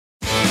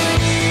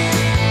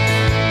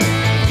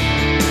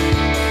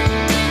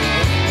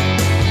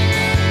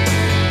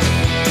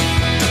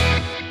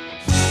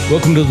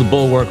Welcome to the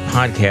Bulwark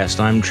Podcast.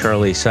 I'm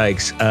Charlie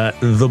Sykes.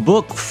 The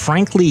book,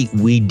 frankly,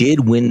 We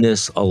Did Win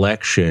This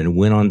Election,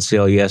 went on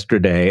sale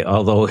yesterday,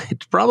 although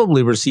it's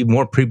probably received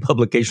more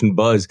pre-publication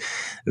buzz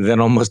than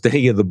almost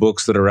any of the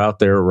books that are out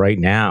there right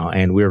now.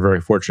 And we're very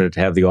fortunate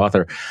to have the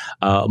author,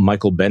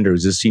 Michael Bender,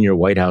 who's a senior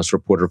White House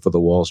reporter for the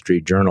Wall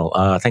Street Journal.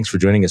 Thanks for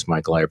joining us,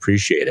 Michael. I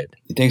appreciate it.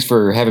 Thanks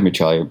for having me,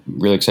 Charlie. I'm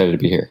really excited to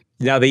be here.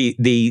 Now, the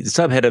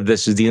subhead of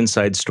this is the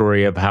inside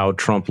story of how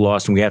Trump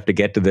lost, and we have to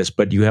get to this,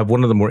 but you have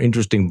one of the more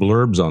interesting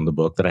blurbs on the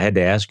book that I had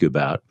to ask you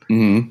about.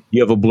 Mm-hmm.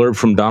 You have a blurb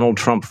from Donald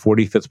Trump,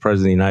 45th President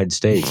of the United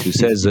States,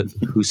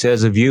 who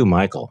says of you,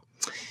 Michael,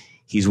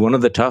 he's one of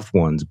the tough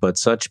ones, but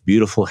such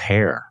beautiful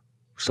hair.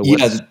 So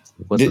what's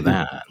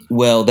that?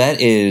 Well,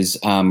 that is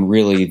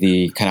really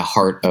the kind of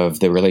heart of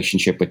the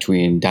relationship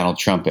between Donald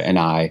Trump and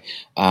I.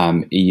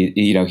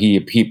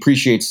 He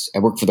appreciates. I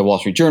work for the Wall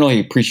Street Journal. He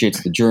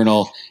appreciates the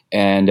Journal,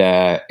 and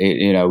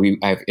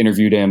I've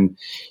interviewed him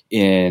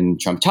in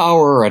Trump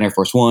Tower, on Air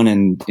Force One,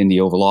 and in the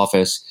Oval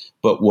Office.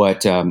 But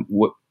what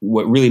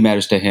really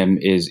matters to him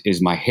is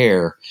my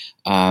hair.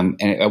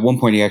 And at one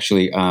point, he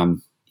actually.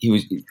 You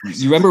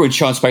remember when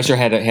Sean Spicer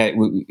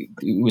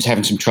was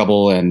having some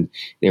trouble and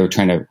they were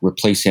trying to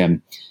replace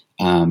him.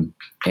 And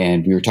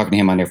we were talking to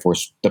him on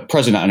the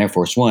president on Air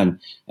Force One.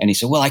 And he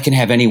said, well, I can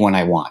have anyone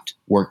I want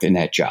work in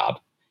that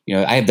job.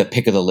 I have the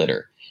pick of the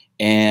litter.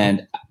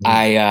 And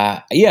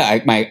my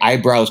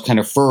eyebrows kind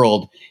of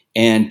furled,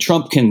 and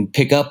Trump can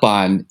pick up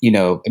on,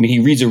 he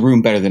reads a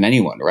room better than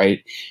anyone.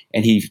 Right.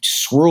 And he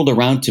swirled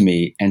around to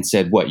me and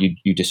said, what,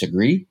 you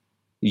disagree?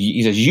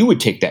 He says, you would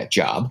take that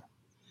job.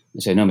 I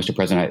said, no, Mr.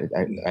 President,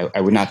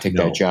 I would not take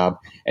that job.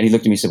 And he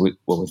looked at me and said,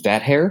 well, with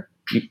that hair,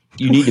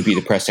 you need to be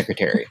the press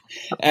secretary.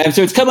 And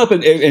so it's come up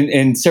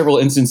in several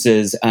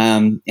instances.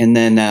 And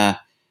then,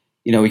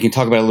 we can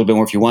talk about it a little bit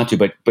more if you want to,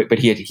 but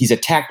he's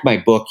attacked my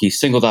book. He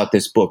singled out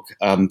this book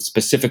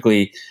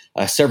specifically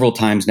several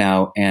times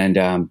now. And,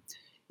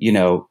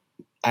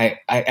 I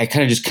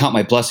kind of just count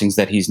my blessings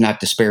that he's not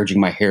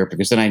disparaging my hair,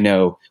 because then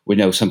we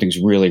know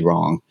something's really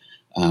wrong.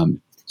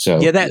 So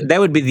yeah, that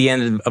would be the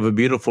end of a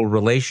beautiful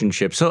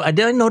relationship. So did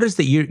I notice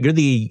that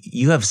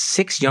you have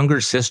 6 younger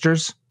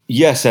sisters?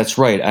 Yes, that's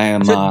right. I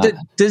am. So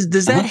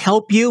does that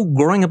help you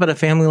growing up in a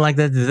family like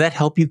that? Does that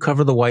help you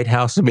cover the White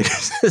House? I mean,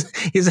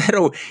 is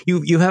that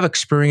you have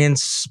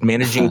experience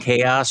managing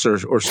chaos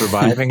or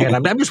surviving it?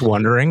 I'm just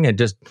wondering.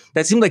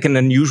 That seemed like an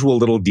unusual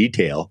little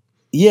detail.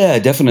 Yeah,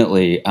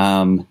 definitely.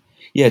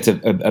 It's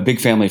a big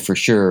family for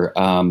sure.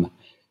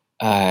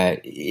 I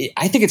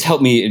think it's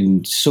helped me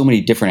in so many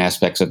different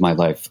aspects of my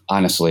life,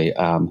 honestly.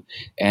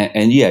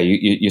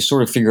 You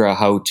sort of figure out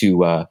how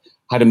to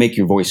make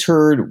your voice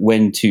heard,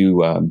 when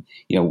to,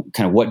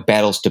 kind of what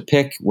battles to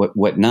pick,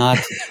 what not,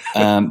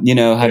 how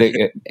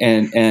to,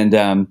 and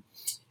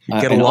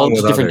all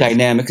those different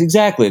dynamics.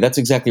 Exactly. That's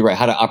exactly right.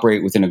 How to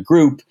operate within a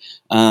group,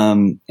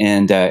 and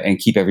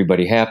keep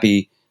everybody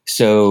happy.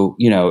 So,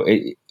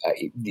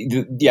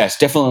 yes,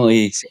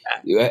 definitely.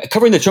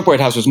 Covering the Trump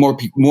White House was more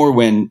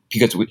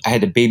because I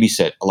had to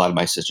babysit a lot of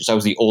my sisters. I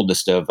was the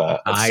oldest of 7.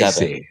 I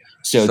see.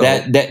 So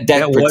that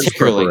was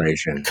particularly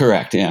preparation.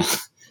 Correct. Yeah.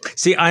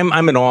 See,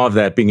 I'm in awe of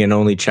that, being an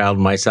only child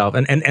myself.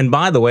 And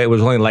by the way, it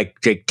was only like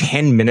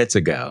 10 minutes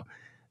ago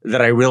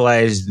that I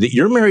realized that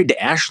you're married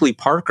to Ashley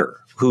Parker,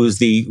 who's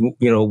the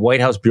White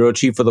House bureau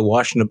chief for the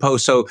Washington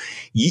Post. So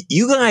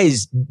you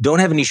guys don't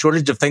have any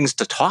shortage of things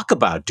to talk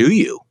about, do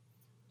you?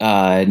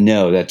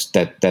 No,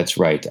 that's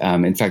right.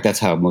 In fact, that's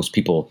how most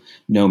people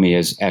know me,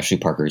 as Ashley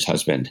Parker's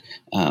husband,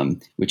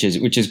 which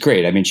is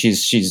great. I mean,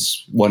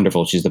 she's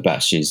wonderful. She's the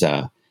best. We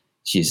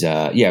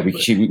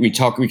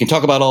can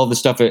talk about all of this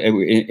stuff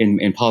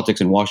in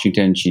politics in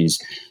Washington. She's,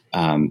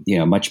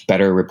 much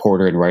better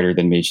reporter and writer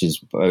than me. She's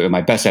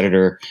my best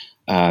editor,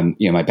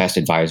 my best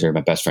advisor,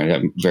 my best friend.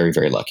 I'm very,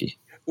 very lucky.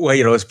 Well,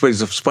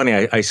 it's funny.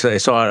 I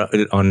saw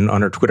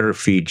on her Twitter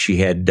feed she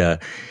had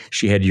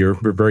your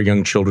very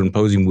young children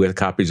posing with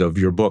copies of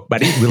your book,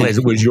 but I didn't realize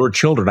it was your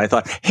children. I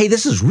thought, hey,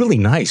 this is really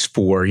nice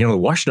for the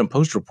Washington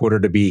Post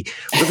reporter to be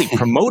really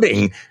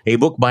promoting a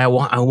book by a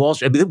Wall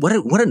Street. I mean,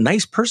 what a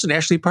nice person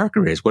Ashley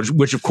Parker is,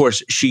 which of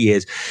course she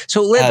is.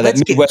 So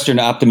that Midwestern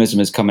optimism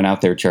is coming out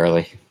there,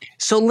 Charlie.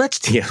 So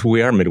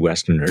we are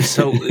Midwesterners.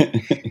 So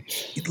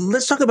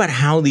let's talk about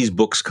how these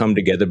books come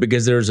together,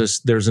 because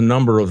there's a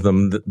number of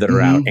them that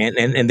are out,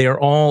 and they are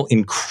all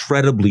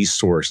incredibly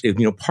sourced.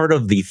 Part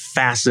of the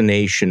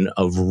fascination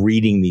of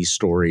reading these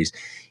stories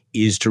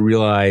is to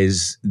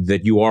realize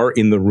that you are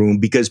in the room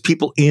because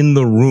people in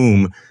the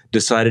room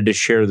decided to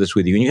share this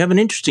with you. And you have an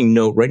interesting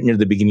note right near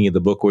the beginning of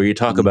the book where you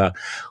talk about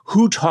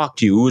who talked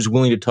to you, who was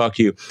willing to talk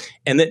to you,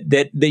 and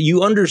that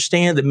you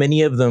understand that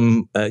many of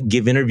them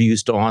give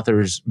interviews to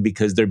authors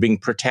because they're being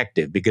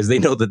protective, because they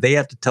know that they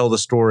have to tell the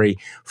story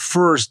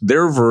first,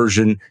 their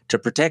version, to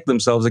protect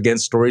themselves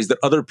against stories that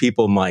other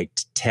people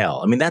might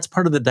tell. I mean, that's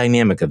part of the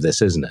dynamic of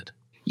this, isn't it?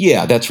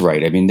 Yeah, that's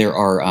right. I mean, there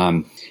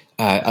are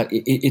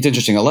it's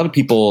interesting. A lot of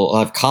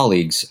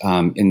colleagues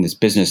in this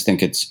business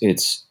think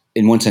it's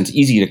in one sense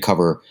easy to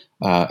cover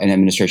an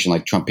administration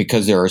like Trump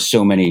because there are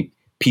so many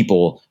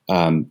people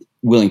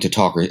willing to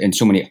talk in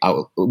so many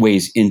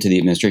ways into the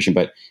administration.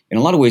 But in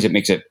a lot of ways, it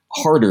makes it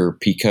harder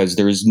because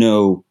there is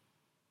no,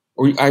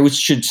 or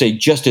should say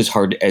just as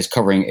hard as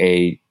covering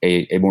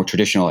a more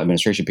traditional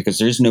administration, because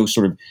there is no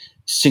sort of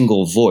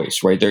single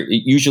voice, right? There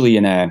usually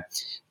in an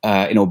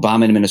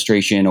Obama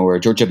administration or a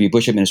George W.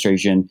 Bush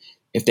administration,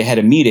 if they had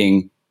a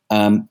meeting,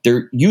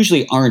 there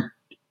usually aren't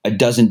a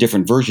dozen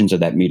different versions of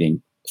that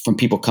meeting from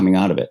people coming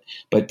out of it.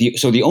 But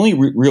so the only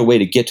real way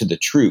to get to the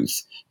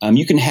truth,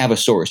 you can have a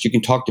source, you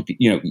can talk to,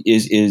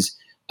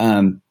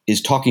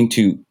 is talking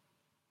to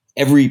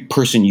every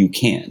person you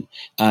can.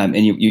 And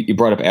you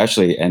brought up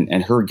Ashley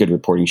and her good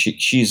reporting.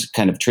 She's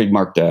kind of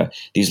trademarked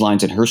these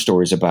lines in her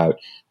stories about,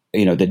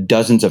 the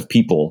dozens of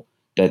people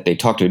that they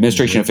talk to,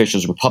 administration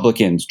officials,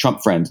 Republicans,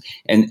 Trump friends.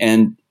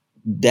 And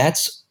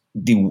that's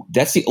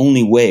the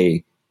only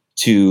way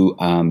to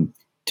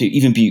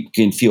even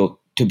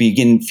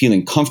begin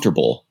feeling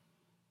comfortable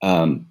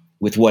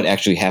with what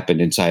actually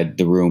happened inside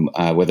the room,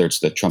 whether it's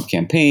the Trump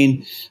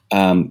campaign,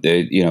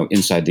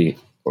 inside the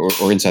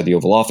inside the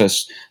Oval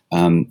Office,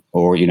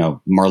 or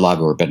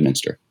Mar-a-Lago or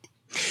Bedminster.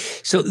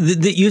 So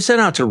you set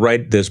out to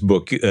write this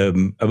book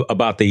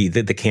about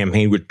the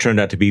campaign, which turned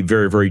out to be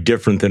very, very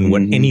different than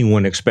what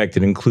anyone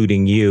expected,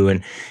 including you.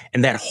 And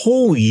that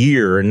whole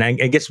year, and I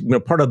guess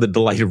part of the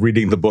delight of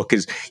reading the book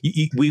is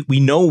we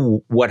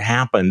know what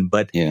happened,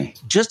 but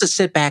just to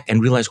sit back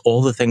and realize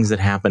all the things that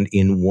happened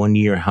in 1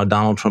 year, how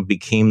Donald Trump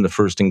became the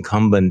first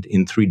incumbent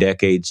in 3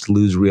 decades to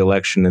lose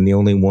re-election and the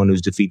only one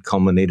whose defeat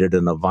culminated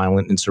in a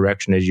violent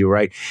insurrection, as you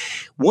write.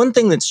 One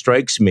thing that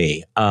strikes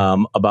me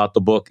about the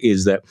book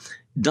is that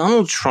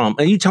Donald Trump,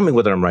 and you tell me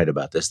whether I'm right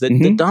about this,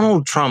 that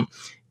Donald Trump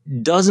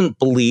doesn't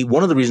believe,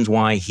 one of the reasons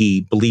why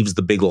he believes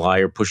the big lie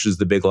or pushes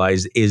the big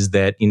lies is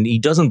that he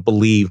doesn't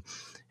believe,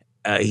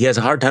 he has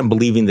a hard time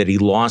believing that he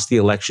lost the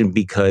election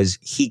because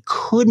he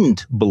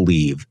couldn't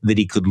believe that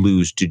he could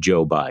lose to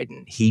Joe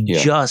Biden. He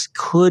just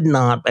could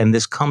not, and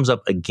this comes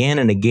up again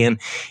and again,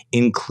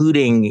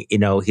 including,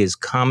 his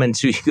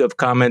comments, you have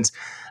comments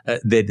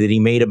that he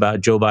made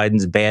about Joe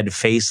Biden's bad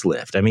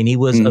facelift. I mean, he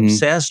was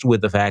obsessed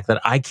with the fact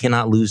that I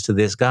cannot lose to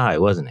this guy,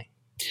 wasn't he?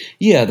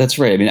 Yeah, that's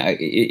right. I mean,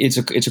 it's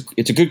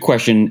a good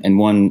question, and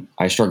one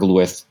I struggled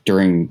with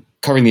during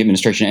covering the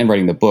administration and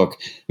writing the book.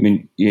 I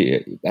mean,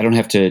 I don't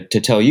have to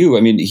tell you.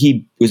 I mean,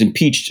 he was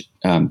impeached.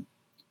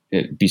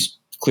 Be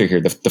clear here,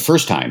 the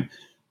first time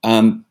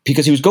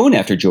because he was going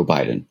after Joe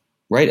Biden,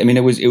 right? I mean, it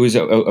was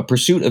a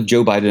pursuit of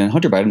Joe Biden and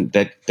Hunter Biden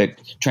that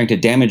trying to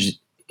damage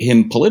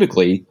him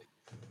politically.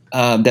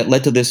 That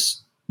led to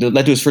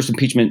his first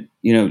impeachment,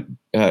 in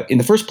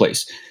the first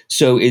place.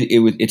 So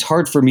it's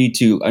hard for me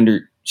to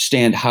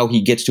understand how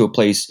he gets to a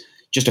place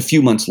just a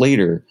few months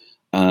later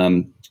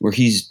where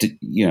he's,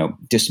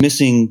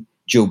 dismissing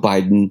Joe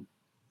Biden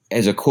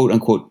as a quote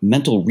unquote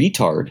mental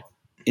retard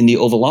in the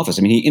Oval Office.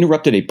 I mean, he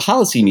interrupted a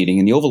policy meeting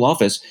in the Oval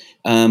Office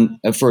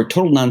for a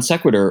total non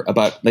sequitur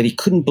about that he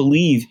couldn't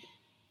believe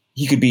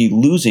he could be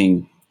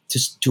losing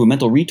to a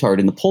mental retard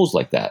in the polls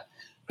like that.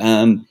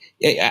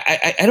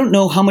 I don't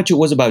know how much it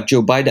was about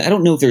Joe Biden. I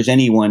don't know if there's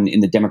anyone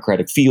in the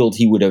Democratic field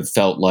he would have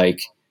felt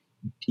like,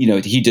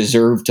 he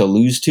deserved to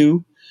lose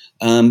to.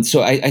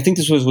 So I think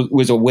this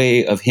was a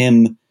way of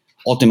him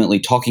ultimately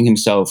talking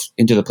himself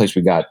into the place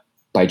we got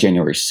by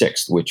January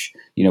 6th, which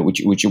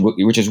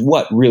is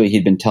what really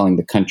he'd been telling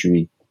the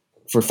country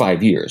for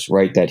 5 years,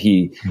 right? That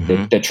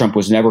that Trump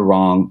was never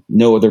wrong.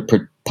 No other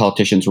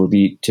politicians were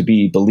to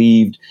be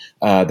believed.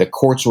 The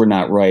courts were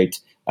not right.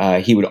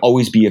 He would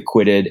always be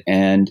acquitted,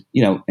 and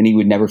he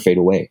would never fade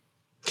away.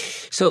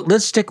 So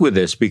let's stick with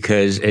this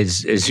because,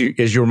 as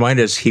you remind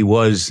us,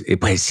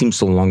 it seems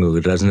so long ago,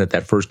 doesn't it?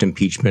 That first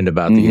impeachment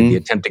about the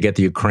attempt to get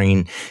the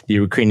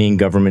Ukrainian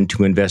government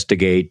to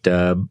investigate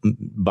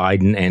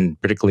Biden and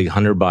particularly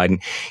Hunter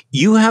Biden.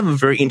 You have a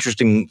very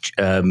interesting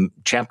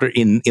chapter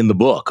in the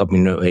book. I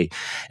mean,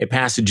 a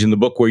passage in the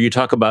book where you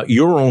talk about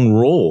your own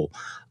role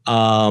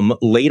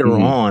later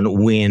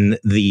on when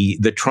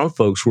the Trump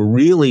folks were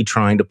really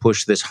trying to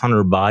push this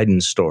Hunter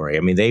Biden story.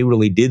 I mean, they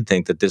really did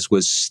think that this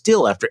was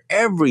still, after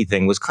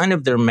everything, was kind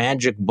of their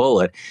magic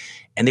bullet.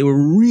 And they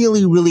were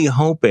really, really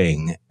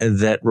hoping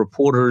that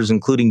reporters,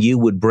 including you,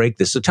 would break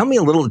this. So tell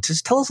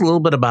us a little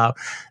bit about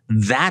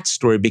that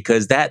story,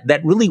 because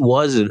that really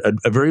was a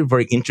very,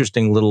 very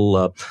interesting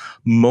little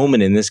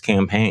moment in this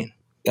campaign.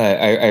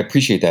 I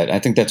appreciate that. I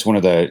think that's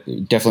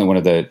definitely one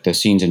of the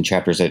scenes and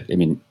chapters that, I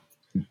mean,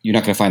 you're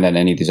not going to find that in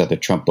any of these other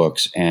Trump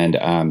books, and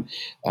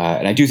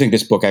I do think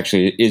this book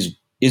actually is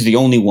the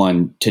only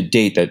one to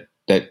date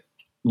that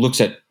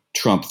looks at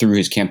Trump through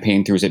his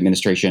campaign, through his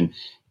administration,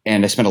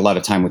 and I spent a lot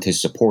of time with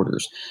his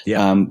supporters.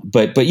 Yeah.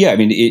 But yeah, I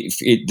mean,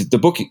 the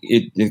book,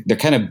 the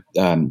kind of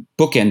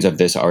bookends of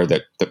this are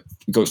that it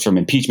goes from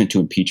impeachment to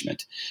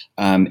impeachment,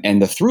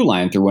 and the through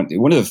line through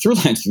one of the through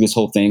lines through this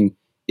whole thing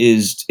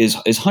is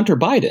Hunter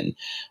Biden.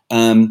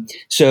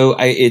 So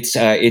it's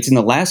in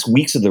the last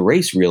weeks of the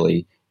race,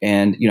 really.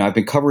 And, I've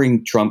been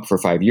covering Trump for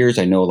 5 years.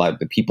 I know a lot of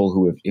the people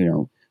who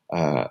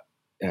have,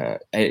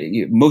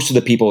 most of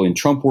the people in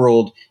Trump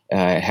world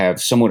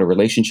have somewhat of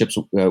relationships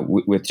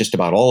with just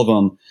about all of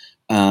them.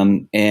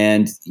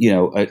 And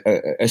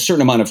a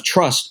certain amount of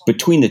trust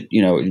between us,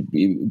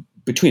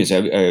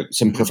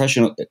 some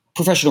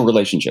professional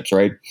relationships,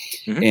 right?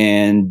 Mm-hmm.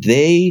 And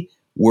they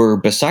were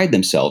beside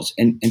themselves,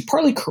 and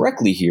partly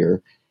correctly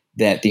here,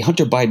 that the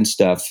Hunter Biden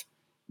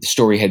the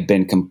story had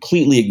been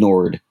completely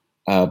ignored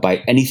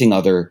by anything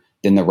other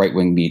than the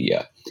right-wing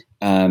media.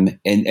 And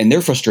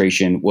their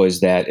frustration was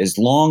that as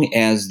long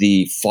as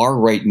the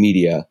far-right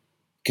media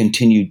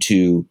continued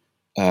to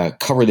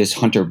cover this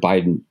Hunter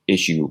Biden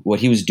issue, what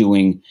he was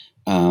doing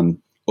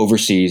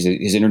overseas,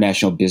 his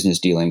international business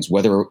dealings,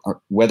 whether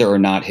or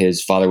not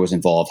his father was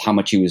involved, how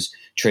much he was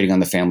trading on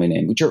the family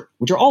name, which are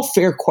all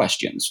fair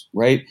questions,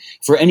 right,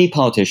 for any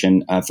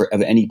politician of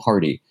any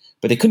party.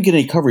 But they couldn't get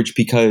any coverage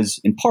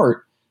because, in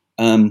part,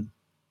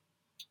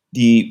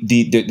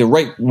 the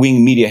right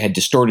wing media had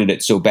distorted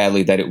it so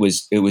badly that it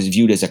was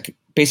viewed as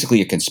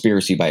basically a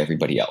conspiracy by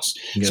everybody else.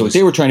 Yes. So what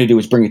they were trying to do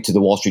was bring it to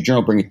the Wall Street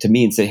Journal, bring it to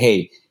me, and say,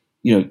 hey,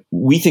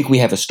 we think we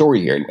have a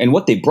story here. And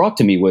what they brought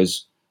to me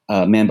was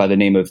a man by the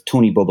name of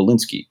Tony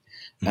Bobulinski.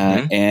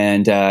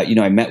 Mm-hmm.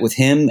 I met with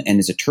him and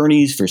his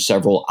attorneys for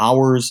several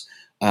hours.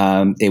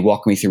 They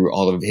walked me through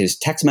all of his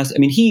text messages. I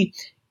mean, he,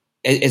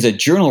 as a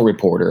journal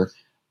reporter,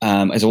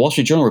 as a Wall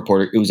Street Journal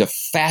reporter, it was a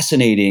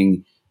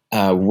fascinating,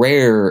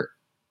 rare,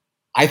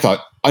 I thought,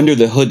 under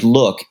the hood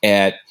look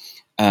at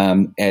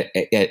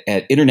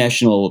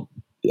international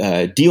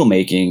deal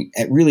making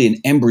at really an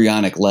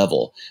embryonic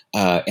level,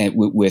 and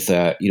with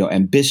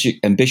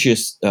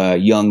ambitious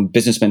young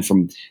businessmen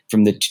from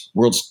the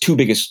world's two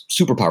biggest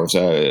superpowers,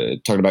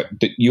 talking about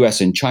the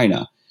U.S. and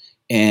China,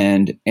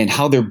 and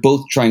how they're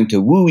both trying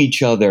to woo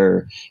each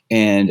other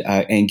and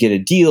get a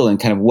deal, and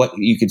kind of what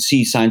you could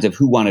see signs of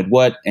who wanted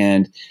what,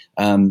 and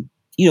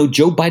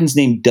Joe Biden's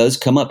name does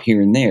come up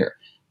here and there,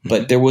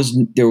 but I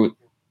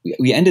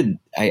ended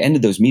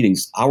those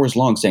meetings hours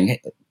long saying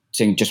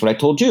just what I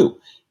told you.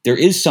 There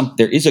is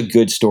a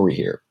good story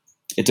here.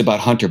 It's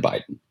about Hunter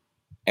Biden.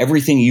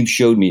 Everything you've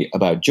showed me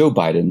about Joe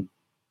Biden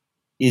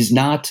is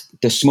not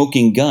the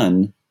smoking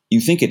gun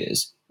you think it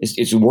is.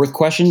 It's worth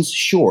questions,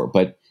 sure,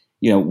 but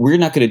we're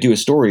not going to do a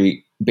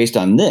story based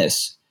on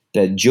this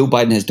that Joe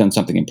Biden has done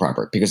something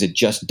improper, because it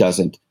just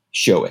doesn't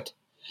show it.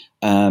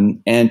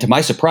 And to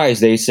my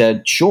surprise, they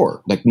said,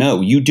 sure, like,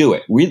 no, you do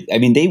it.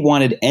 They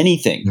wanted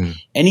anything.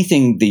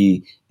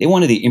 They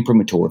wanted the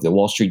imprimatur of the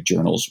Wall Street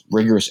Journal's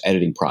rigorous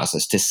editing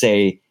process to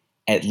say,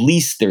 at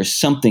least there's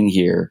something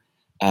here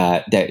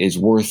that is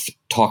worth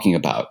talking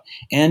about.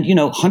 And,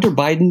 Hunter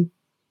Biden,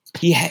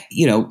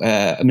 I'm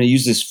going to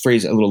use this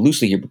phrase a little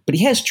loosely here, but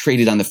he has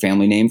traded on the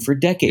family name for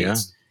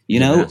decades.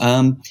 Yeah.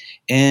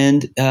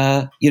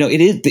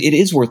 It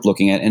is worth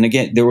looking at. And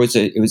again, it was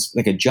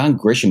like a John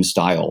Grisham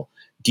style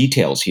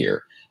details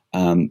here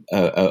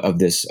of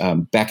this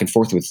back and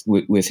forth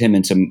with him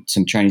and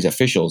some Chinese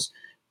officials.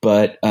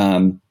 But,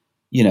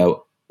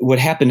 what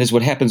happened is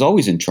what happens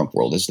always in Trump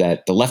world, is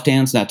that the left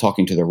hand's not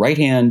talking to the right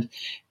hand.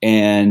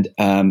 And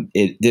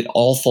it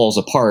all falls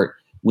apart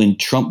when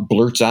Trump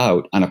blurts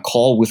out on a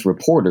call with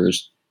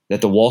reporters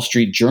that the Wall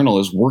Street Journal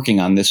is working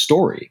on this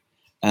story.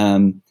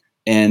 And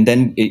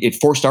then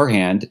it forced our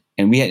hand,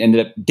 and we end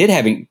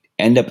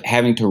up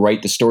having to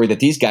write the story that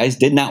these guys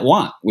did not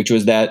want, which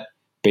was that,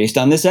 based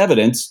on this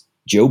evidence,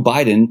 Joe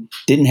Biden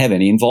didn't have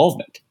any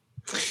involvement.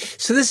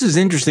 So this is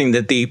interesting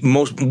that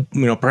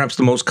perhaps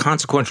the most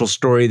consequential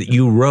story that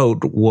you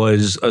wrote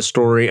was a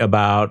story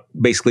about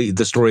basically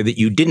the story that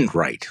you didn't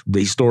write,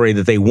 the story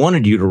that they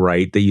wanted you to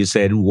write that you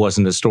said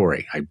wasn't a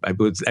story. I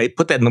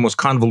put that in the most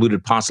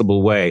convoluted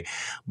possible way,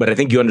 but I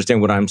think you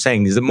understand what I'm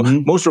saying. Is that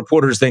most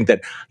reporters think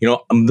that,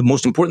 the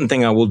most important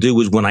thing I will do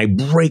is when I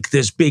break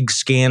this big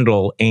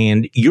scandal,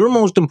 and your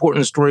most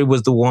important story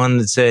was the one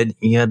that said,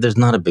 yeah, there's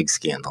not a big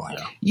scandal here.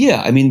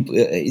 Yeah,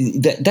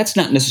 that's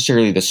not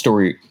necessarily the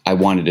story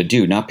I wanted to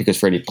do, not because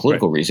for any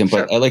political reason,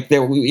 but sure.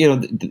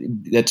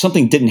 That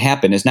something didn't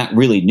happen is not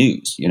really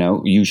news,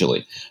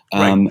 usually.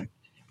 Right.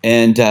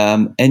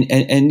 There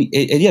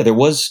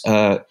was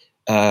there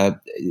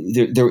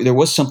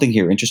was something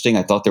here interesting.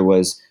 I thought there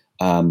was,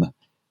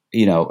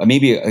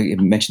 maybe I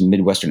mentioned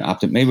Midwestern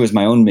optimism. Maybe it was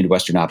my own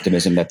Midwestern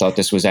optimism that thought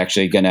this was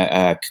actually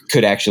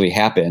could actually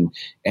happen,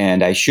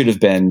 and I should have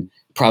been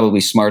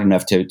probably smart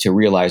enough to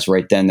realize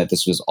right then that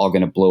this was all going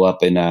to blow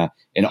up in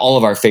all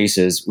of our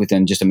faces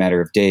within just a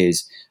matter of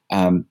days.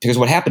 Because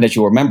what happened, as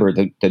you'll remember,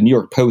 the New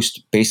York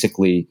Post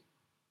basically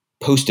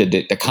posted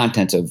the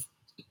contents of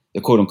the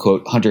quote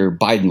unquote Hunter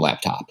Biden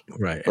laptop,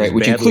 right?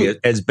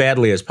 As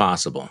badly as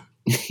possible.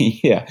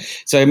 Yeah.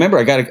 So I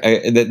remember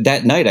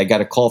that night I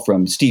got a call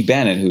from Steve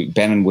Bannon,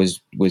 Bannon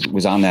was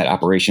on that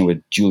operation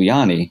with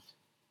Giuliani,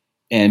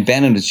 and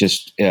Bannon was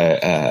just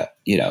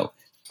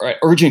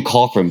urgent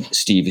call from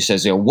Steve. He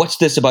says, what's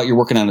this about you're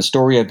working on a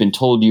story? I've been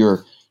told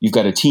you've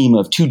got a team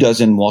of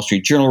 24 Wall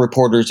Street Journal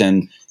reporters,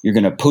 and you're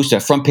going to post a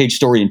front page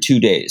story in 2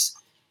 days.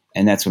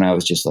 And that's when I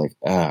was just like,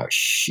 oh,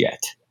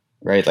 shit.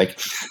 Right.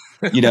 Like,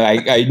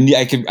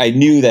 I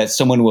knew that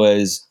someone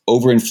was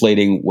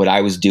overinflating what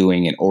I was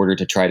doing in order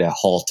to try to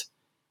halt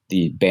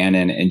the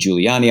Bannon and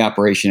Giuliani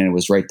operation. And it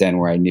was right then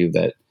where I knew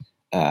that,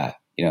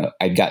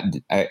 I'd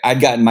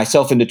gotten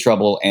myself into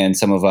trouble, and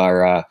some of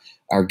our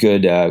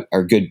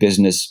good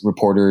business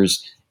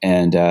reporters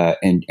and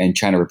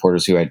China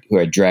reporters who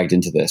I dragged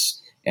into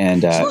this.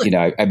 And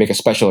I make a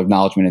special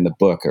acknowledgement in the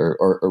book,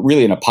 or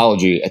really an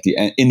apology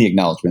in the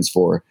acknowledgments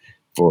for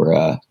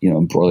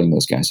embroiling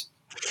those guys.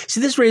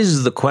 See, this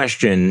raises the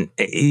question.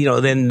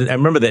 Then I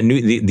remember that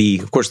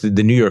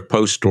the New York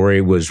Post story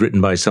was written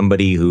by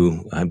somebody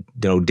who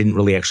didn't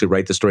really actually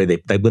write the story.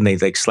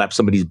 They slapped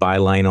somebody's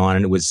byline on,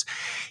 and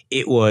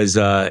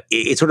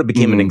it sort of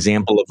became an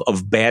example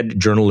of bad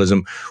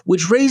journalism,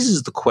 which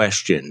raises the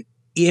question.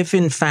 If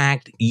in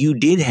fact you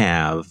did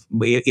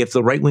if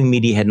the right-wing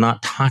media had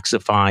not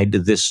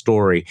toxified this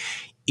story,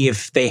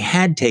 if they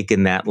had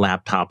taken that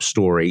laptop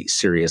story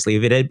seriously,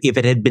 if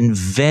it had been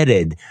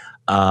vetted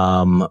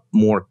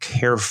more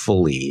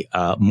carefully,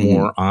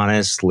 more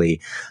honestly,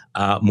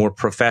 more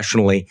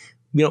professionally,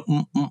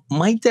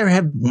 might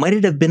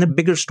it have been a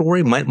bigger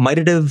story? Might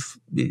it have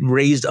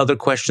raised other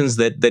questions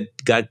that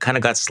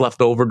got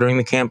sloughed over during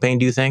the campaign?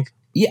 Do you think?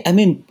 Yeah, I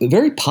mean,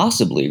 very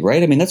possibly,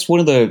 right? I mean, that's one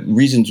of the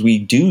reasons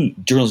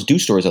journalists do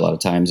stories a lot of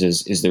times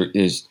is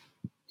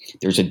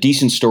there's a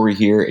decent story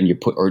here,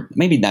 and or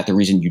maybe not the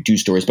reason you do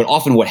stories, but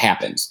often what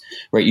happens,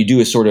 right? You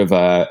do a sort of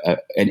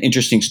an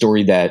interesting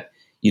story that,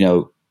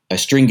 a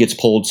string gets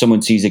pulled,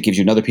 someone sees it, gives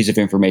you another piece of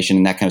information,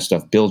 and that kind of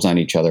stuff builds on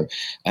each other.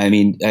 I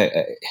mean,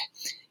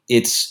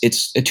 it's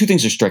two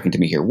things are striking to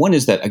me here. One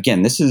is that,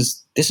 again, this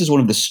is one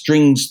of the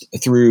strings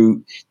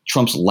through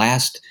Trump's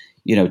last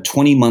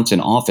 20 months in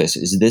office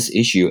is this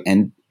issue.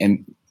 And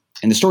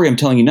the story I'm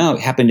telling you now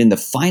happened in the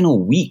final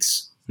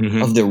weeks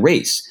of the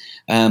race.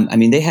 I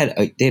mean, they had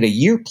a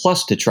year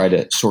plus to try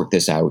to sort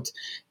this out.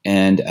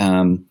 And,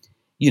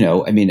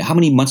 I mean, how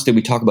many months did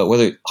we talk about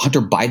whether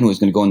Hunter Biden was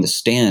going to go on the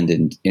stand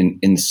in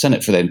the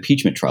Senate for that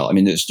impeachment trial? I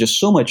mean, there's just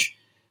so much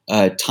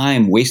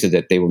time wasted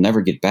that they will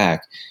never get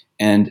back.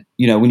 And,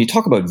 when you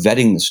talk about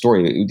vetting the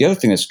story, the other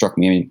thing that struck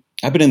me, I mean,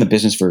 I've been in the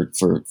business for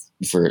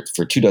 24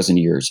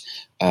 years.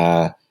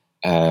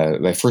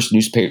 My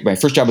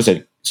first job was at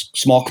a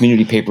small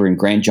community paper in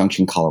Grand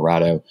Junction,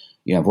 Colorado.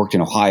 I've worked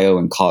in Ohio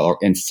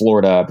and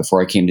Florida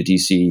before I came to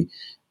DC.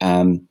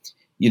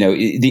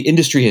 The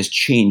industry has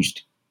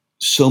changed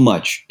so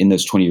much in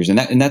those 20 years,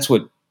 and that's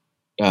what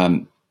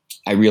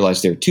I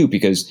realized there too,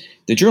 because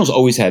the journal's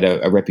always had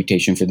a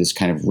reputation for this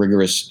kind of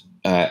rigorous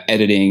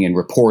editing and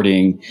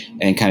reporting,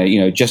 and kind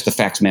of just the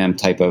facts, ma'am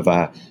type of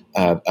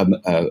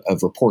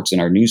reports in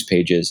our news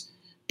pages.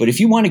 But if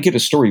you want to get a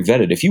story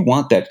vetted, if you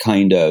want that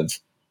kind of,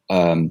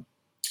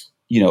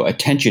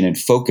 attention and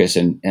focus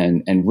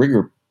and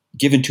rigor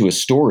given to a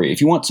story,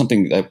 if you want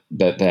something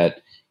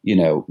that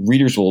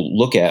readers will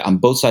look at on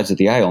both sides of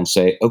the aisle and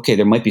say, okay,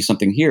 there might be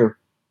something here,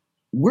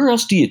 where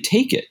else do you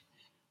take it?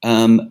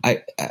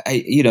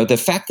 The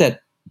fact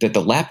that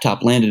the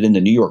laptop landed in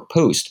the New York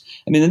Post.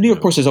 I mean, the New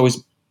York Post has always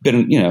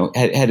been,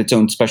 had its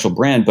own special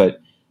brand,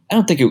 but I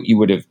don't think you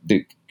would have,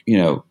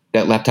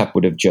 that laptop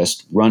would have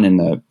just run in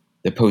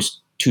the Post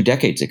 2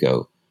 decades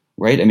ago,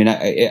 right? I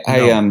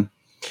mean,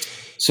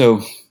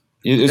 so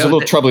it's a little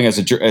troubling as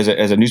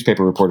a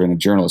newspaper reporter and a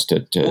journalist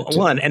and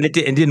it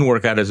didn't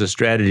work out as a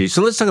strategy.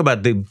 So let's talk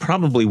about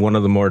probably one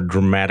of the more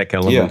dramatic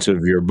elements of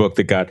your book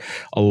that got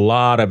a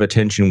lot of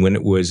attention when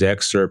it was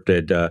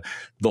excerpted.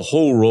 The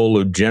whole role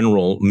of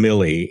General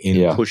Milley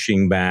in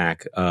pushing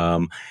back,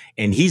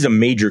 and he's a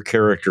major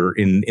character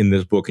in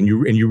this book. And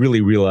you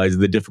really realize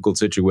the difficult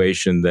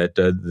situation that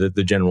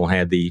the general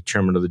had, the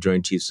chairman of the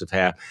Joint Chiefs of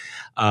Staff.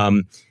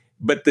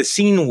 But the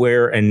scene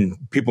where, and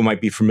people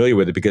might be familiar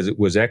with it because it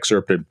was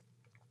excerpted,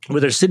 where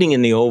they're sitting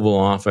in the Oval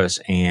Office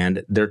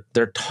and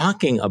they're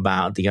talking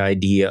about the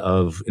idea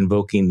of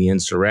invoking the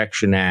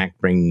Insurrection Act,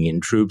 bringing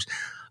in troops.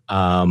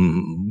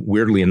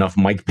 Weirdly enough,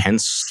 Mike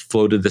Pence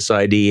floated this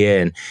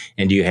idea,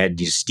 and you had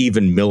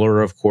Stephen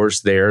Miller, of course,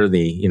 there,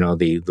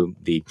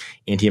 the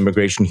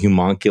anti-immigration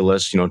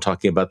homunculus,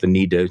 talking about the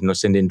need to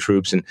send in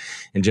troops, and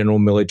General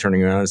Milley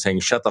turning around and saying,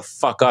 "Shut the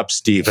fuck up,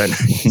 Stephen."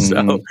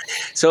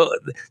 so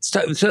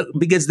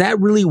because that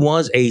really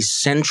was a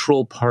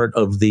central part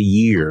of the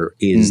year.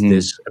 Is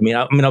this? I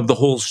mean, of the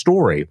whole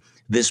story,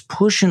 this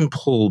push and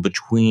pull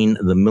between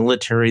the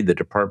military, the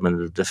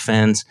Department of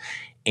Defense,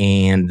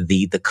 and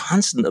the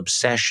constant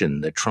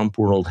obsession that Trump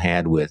world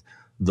had with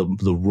the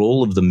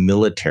role of the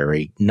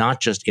military,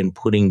 not just in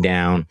putting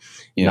down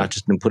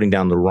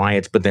the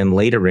riots, but then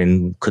later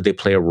could they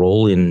play a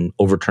role in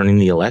overturning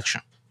the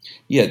election?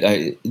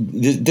 Yeah,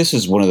 this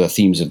is one of the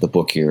themes of the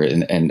book here,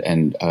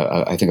 and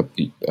I think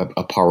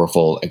a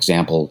powerful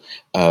example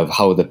of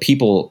how the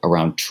people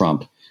around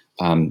Trump.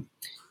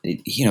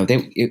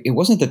 It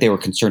wasn't that they were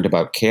concerned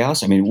about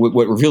chaos. I mean,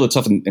 what revealed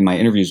itself in my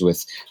interviews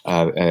with,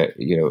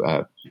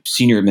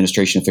 senior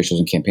administration officials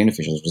and campaign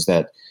officials was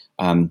that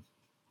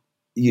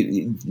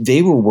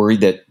they were worried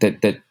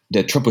that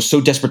Trump was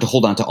so desperate to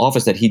hold on to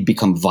office that he'd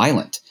become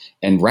violent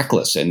and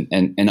reckless and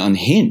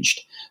unhinged.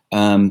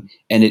 and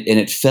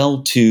it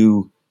fell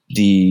to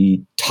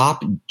the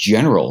top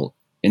general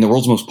in the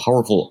world's most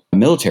powerful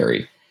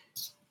military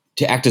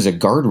to act as a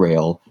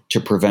guardrail to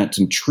prevent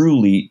some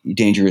truly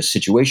dangerous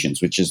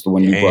situations, which is the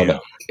one you brought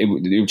up,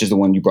 which is the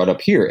one you brought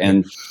up here.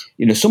 And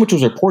so much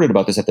was reported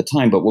about this at the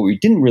time, but what we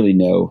didn't really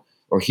know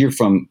or hear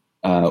from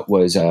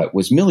was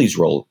Milley's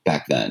role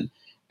back then.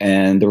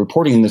 And the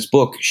reporting in this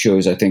book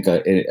shows, I think,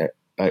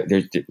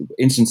 there's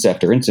instance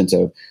after instance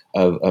of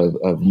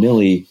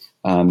Milley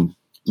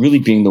really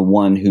being the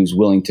one who's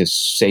willing to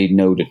say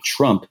no to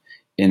Trump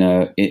in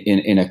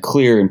a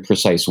clear and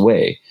precise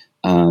way.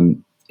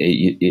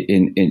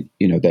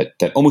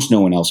 That almost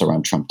no one else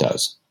around Trump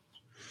does.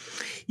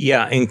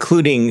 Yeah,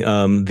 including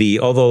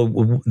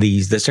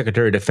the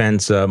Secretary of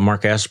Defense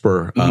Mark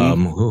Esper,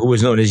 who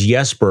was known as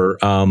Yesper,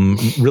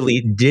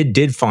 really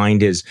did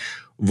find his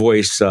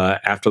voice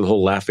after the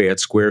whole Lafayette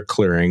Square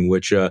clearing,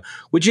 which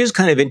is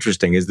kind of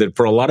interesting. Is that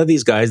for a lot of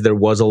these guys there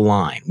was a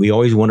line. We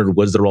always wondered,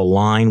 was there a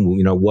line?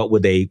 What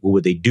would they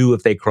do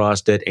if they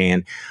crossed it?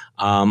 And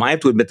I have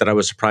to admit that I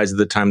was surprised at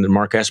the time that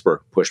Mark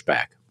Esper pushed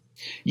back.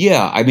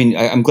 Yeah, I mean,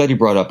 I'm glad you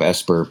brought up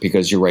Esper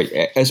because you're right.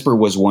 Esper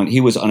was one;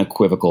 he was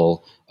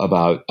unequivocal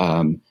about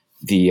about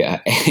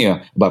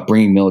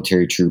bringing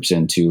military troops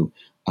into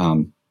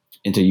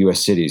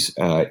U.S. cities.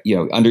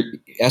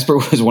 Esper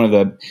was one of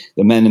the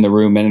men and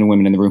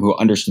women in the room who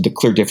understood the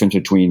clear difference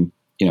between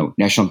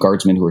National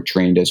Guardsmen who were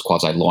trained as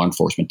quasi law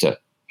enforcement to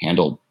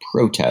handle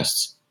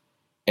protests,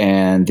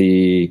 and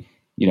the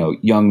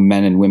young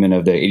men and women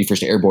of the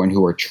 81st Airborne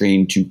who are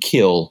trained to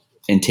kill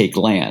and take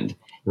land.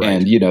 Right.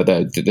 And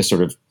the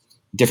sort of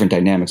different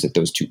dynamics that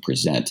those two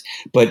present.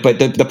 But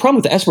the problem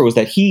with Esper was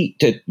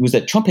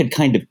that Trump had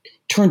kind of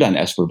turned on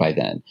Esper by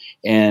then,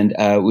 and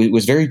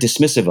was very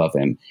dismissive of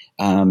him.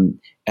 In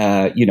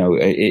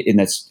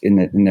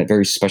that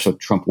very special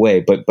Trump way.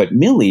 But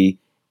Milley,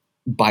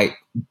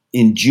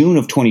 in June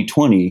of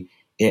 2020,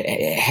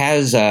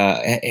 has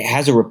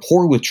a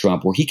rapport with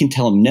Trump where he can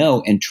tell him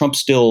no, and Trump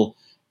still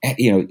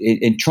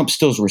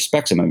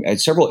respects him.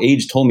 Several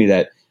aides told me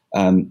that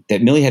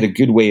Milley had a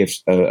good way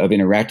of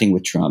interacting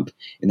with Trump,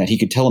 and that he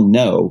could tell him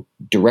no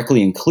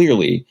directly and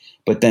clearly.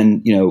 But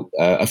then,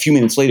 a few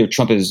minutes later,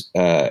 Trump has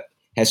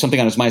something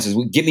on his mind. Says,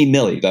 "Get me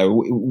Milley.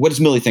 What does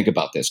Milley think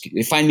about this?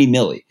 Find me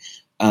Milley."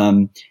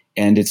 And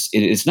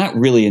it's not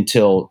really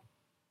until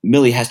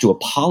Milley has to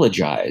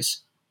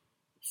apologize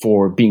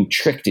for being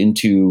tricked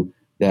into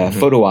the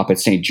photo op at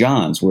St.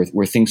 John's,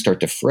 where things start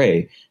to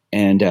fray.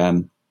 And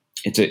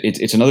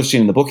it's another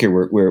scene in the book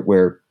here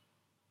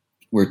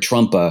where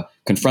Trump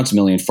confronts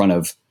Milley in front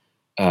of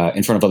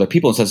other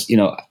people and says,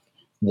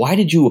 "Why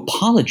did you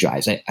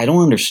apologize? I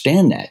don't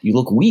understand that. You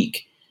look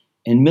weak."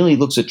 And Milley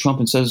looks at Trump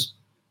and says,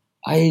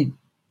 "I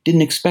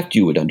didn't expect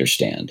you would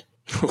understand."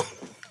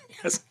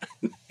 Yes.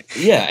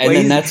 Yeah, and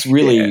then that's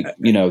really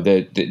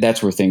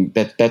that's where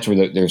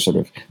their sort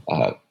of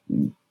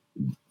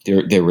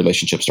their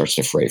relationship starts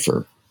to fray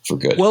for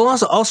good. Well,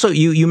 also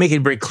you make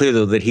it very clear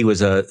though that he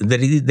was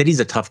that he's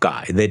a tough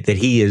guy, that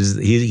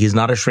he's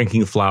not a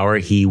shrinking flower.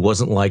 He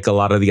wasn't like a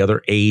lot of the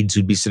other aides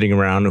who'd be sitting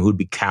around who'd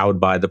be cowed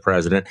by the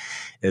president.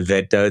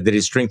 That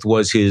his strength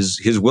was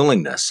his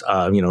willingness,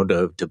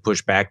 to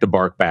push back, to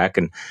bark back,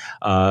 and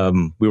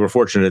we were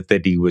fortunate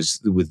that he was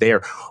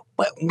there.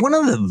 But one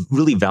of the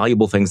really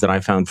valuable things that I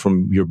found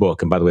from your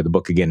book, and by the way, the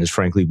book again is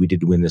Frankly, We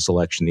Did Win This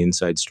Election: The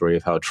Inside Story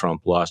of How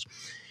Trump Lost,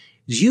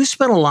 is you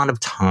spent a lot of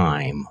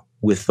time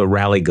with the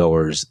rally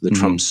goers, the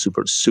Trump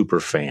super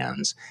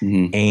fans.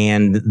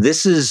 And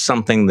this is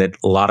something that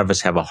a lot of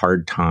us have a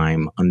hard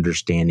time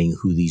understanding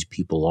who these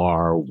people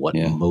are, what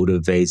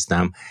motivates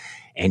them.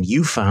 And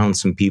you found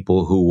some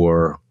people who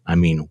were,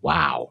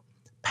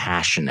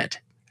 passionate.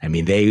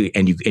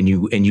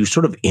 You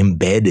sort of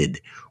embedded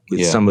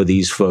with some of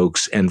these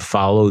folks and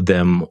followed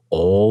them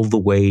all the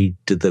way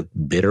to the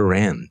bitter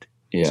end.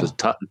 Yeah.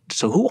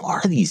 So who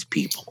are these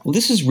people? Well,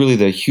 this is really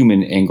the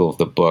human angle of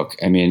the book.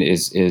 I mean,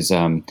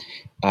 really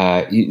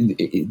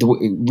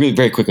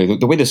very quickly,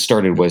 the way this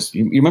started was,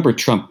 you remember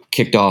Trump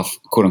kicked off,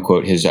 quote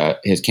unquote, his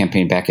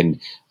campaign back in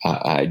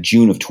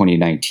June of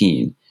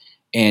 2019.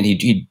 And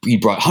he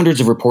brought hundreds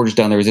of reporters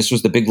down there. This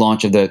was the big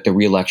launch of the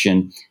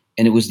re-election.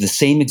 And it was the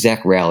same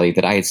exact rally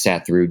that I had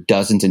sat through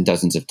dozens and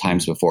dozens of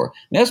times before.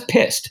 And I was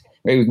pissed.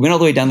 Right? We went all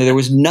the way down there. There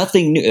was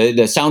nothing new.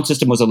 The sound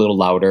system was a little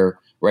louder.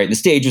 Right. The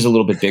stage was a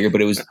little bit bigger, but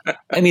it was,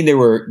 there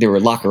were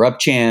lock her up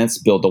chants,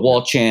 build the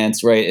wall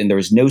chants, right. And there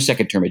was no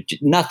second term,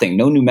 nothing,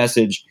 no new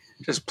message.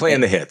 Just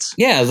playing the hits.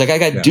 Yeah. I was like, I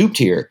got duped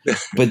here.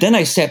 But then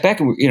I sat back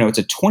and, it's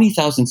a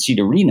 20,000 seat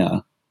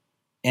arena,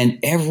 and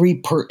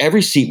every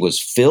seat was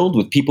filled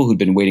with people who'd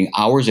been waiting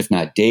hours, if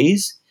not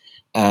days.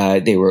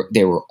 They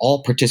were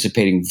all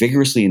participating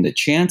vigorously in the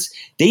chants.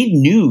 They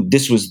knew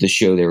this was the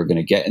show they were going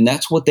to get, and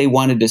that's what they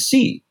wanted to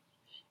see.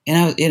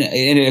 And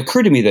it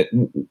occurred to me that,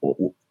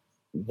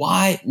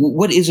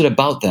 what is it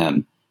about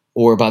them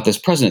or about this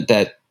president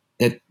that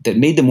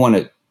made them want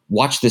to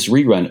watch this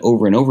rerun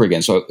over and over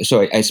again? So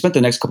I spent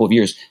the next couple of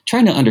years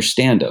trying to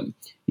understand them,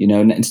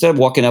 instead of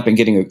walking up and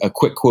getting a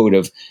quick quote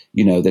of,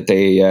 that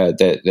they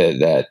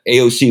that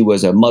AOC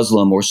was a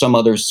Muslim or some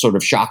other sort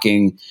of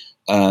shocking,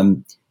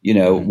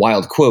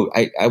 wild quote.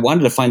 I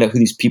wanted to find out who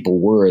these people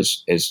were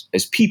as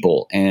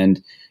people,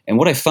 and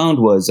what I found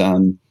was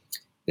that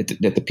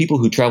the people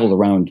who traveled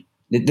around,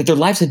 that their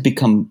lives had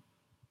become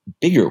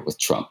bigger with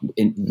Trump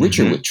and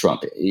richer with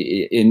Trump.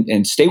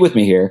 And stay with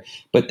me here,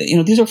 but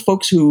these are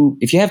folks who,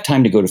 if you have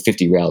time to go to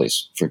 50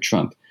 rallies for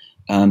Trump,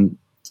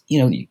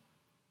 you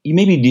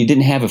maybe you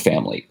didn't have a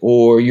family,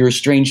 or you're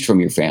estranged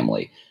from your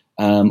family,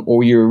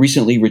 or you're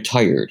recently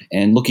retired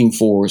and looking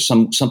for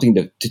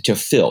something to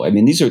fill. I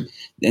mean,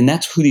 and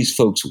that's who these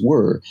folks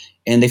were,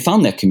 and they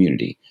found that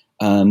community.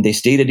 They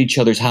stayed at each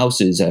other's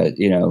houses, on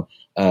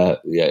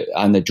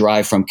the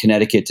drive from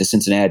Connecticut to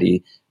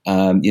Cincinnati,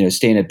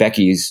 staying at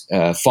Becky's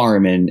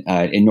farm in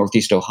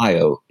Northeast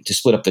Ohio to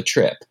split up the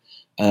trip.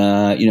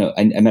 I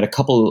met a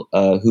couple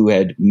who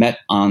had met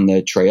on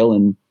the trail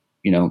and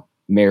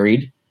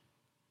married.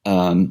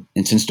 And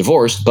since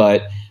divorced,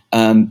 but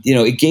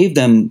it gave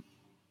them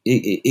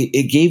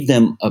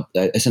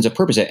a sense of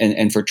purpose.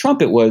 And for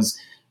Trump, it was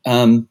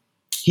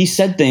he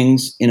said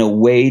things in a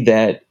way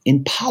that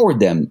empowered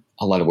them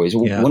a lot of ways.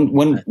 Yeah.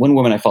 One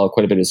woman I follow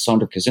quite a bit is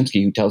Sandra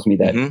Kaczynski, who tells me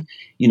that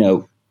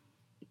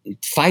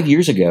 5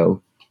 years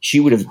ago she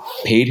would have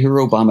paid her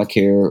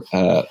Obamacare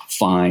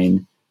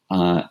fine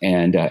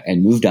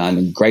and moved on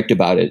and griped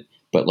about it,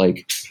 but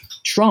like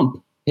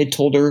Trump had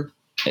told her,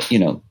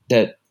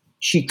 that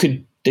she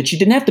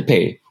didn't have to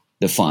pay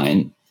the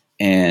fine,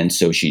 and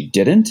so she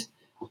didn't.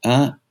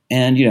 And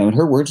in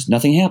her words,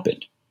 nothing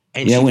happened.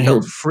 And she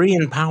felt free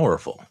and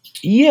powerful.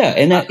 Yeah,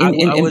 and I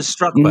was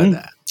struck by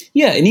that.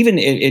 Yeah, and even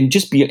and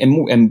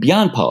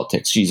beyond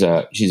politics, she's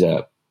a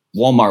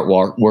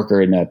Walmart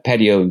worker in a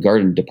patio and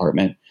garden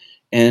department,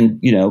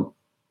 and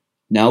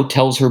now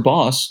tells her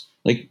boss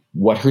like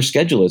what her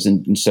schedule is,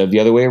 instead of the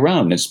other way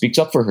around, and speaks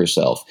up for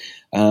herself.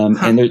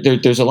 And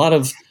there's a lot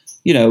of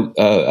things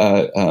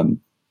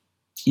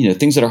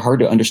that are hard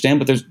to understand,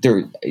 but there's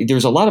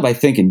a lot of, I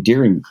think,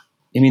 endearing.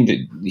 I mean,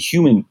 the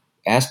human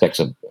aspects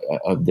of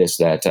this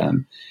that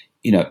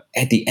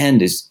at the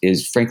end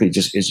is frankly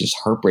just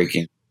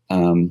heartbreaking.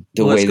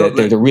 The way that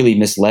they're really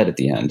misled at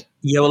the end.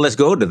 Yeah, well, let's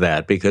go to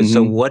that, because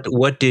so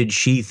what did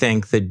she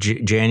think that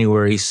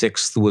January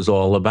 6th was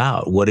all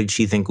about? What did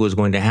she think was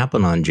going to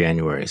happen on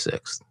January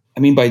 6th? I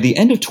mean, by the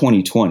end of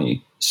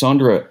 2020,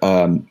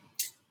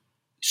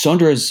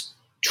 Sandra's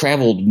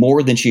traveled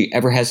more than she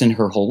ever has in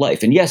her whole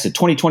life. And yes, in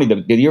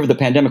 2020, the year of the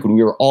pandemic, when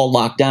we were all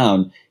locked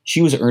down,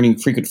 she was earning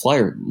frequent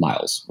flyer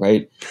miles,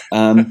 right?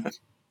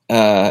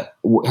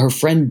 Her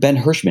friend Ben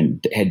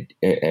Hirschman had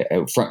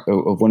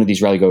of one of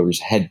these rally goers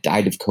had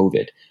died of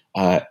COVID.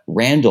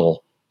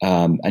 Randall,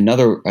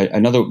 another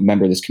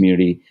member of this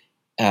community,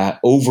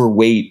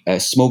 overweight,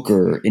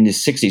 smoker in his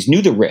 60s,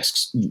 knew the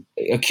risks,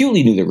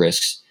 acutely knew the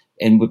risks.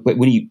 But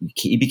when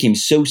he became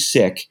so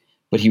sick,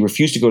 but he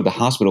refused to go to the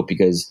hospital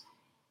because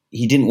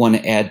he didn't want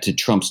to add to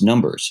Trump's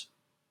numbers,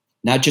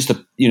 not just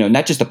the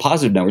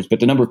positive numbers,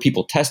 but the number of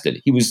people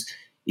tested. He was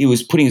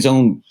putting his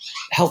own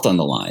health on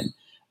the line.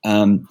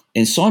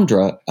 And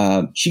Sandra,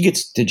 she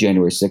gets to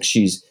January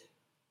 6th.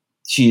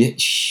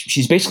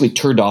 She's basically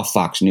turned off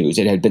Fox News.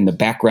 It had been the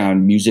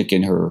background music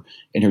in her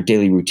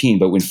daily routine.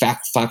 But when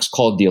Fox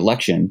called the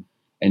election,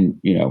 and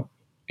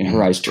in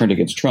her eyes turned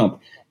against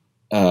Trump,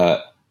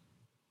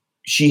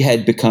 she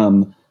had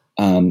become.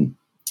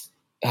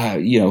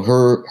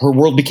 Her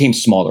world became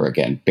smaller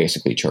again,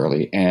 basically,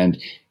 Charlie, and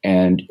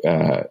in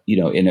a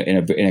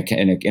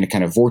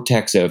kind of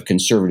vortex of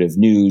conservative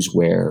news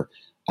where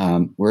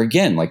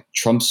again, like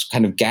Trump's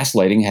kind of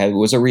gaslighting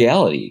was a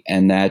reality,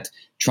 and that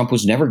Trump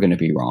was never going to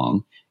be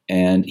wrong,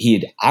 and he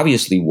had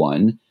obviously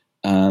won.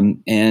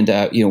 One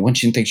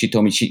thing she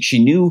told me,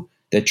 she knew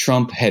that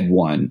Trump had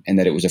won and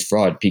that it was a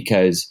fraud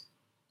because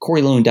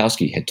Corey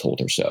Lewandowski had told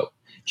her so.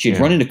 She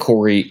had run into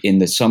Corey in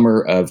the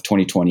summer of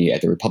 2020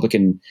 at the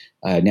Republican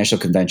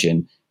National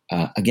Convention,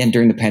 again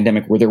during the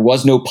pandemic, where there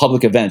was no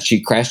public event. She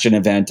crashed an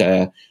event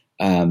at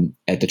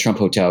the Trump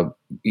Hotel,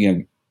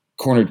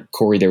 cornered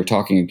Corey. They were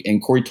talking,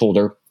 and Corey told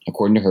her,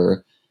 according to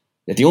her,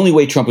 that the only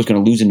way Trump was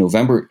going to lose in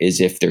November is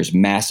if there's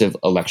massive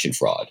election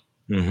fraud.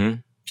 Mm-hmm.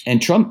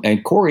 And Trump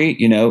and Corey,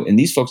 in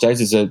these folks'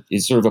 eyes,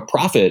 is sort of a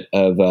prophet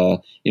of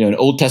an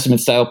Old Testament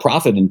style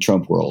prophet in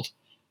Trump world.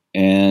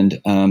 And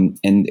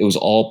it was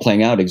all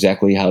playing out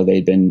exactly how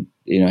had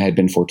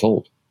been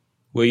foretold.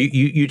 Well,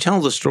 you tell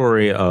the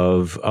story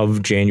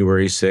of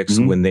January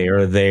 6th when they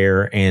are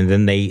there, and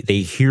then they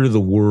hear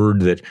the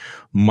word that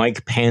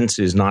Mike Pence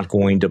is not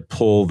going to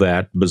pull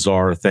that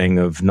bizarre thing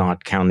of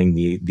not counting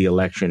the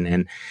election.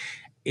 And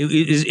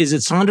is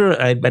it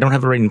Sandra? I don't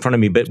have it right in front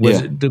of me, but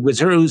was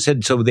her who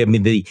said so? I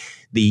mean,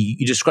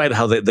 you describe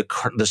how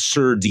the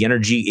surge, the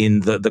energy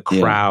in the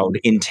crowd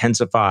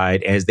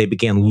intensified as they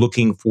began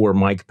looking for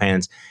Mike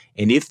Pence.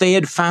 And if they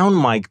had found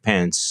Mike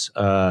Pence,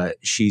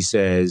 she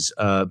says,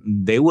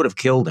 they would have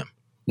killed him.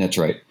 That's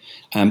right.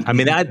 I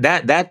mean,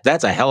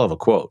 that's a hell of a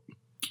quote.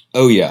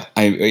 Oh yeah,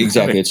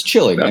 exactly. It's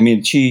chilling. I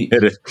mean, she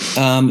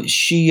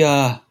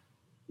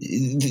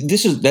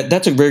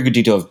That's a very good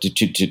detail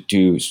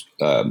to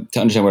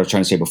understand what I was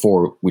trying to say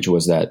before, which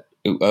was that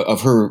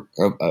of her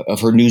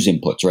news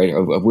inputs, right,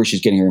 of where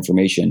she's getting her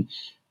information.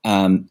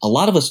 A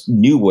lot of us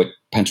knew what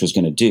Pence was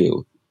going to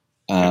do.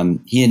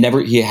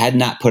 He had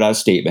not put out a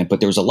statement, but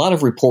there was a lot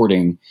of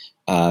reporting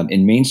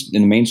in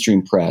the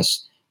mainstream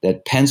press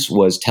that Pence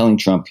was telling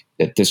Trump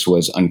that this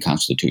was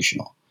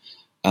unconstitutional.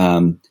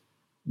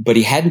 But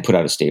he hadn't put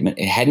out a statement.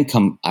 It hadn't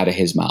come out of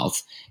his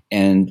mouth,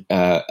 and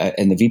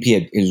the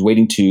VP is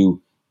waiting to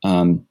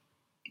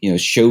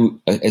show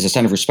as a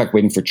sign of respect,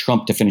 waiting for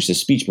Trump to finish the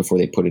speech before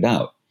they put it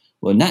out.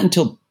 Well, not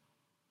until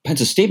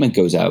Pence's statement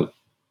goes out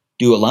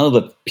do a lot of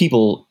the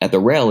people at the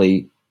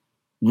rally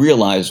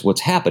realize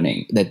what's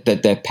happening.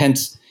 That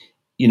Pence,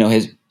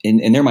 has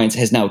in their minds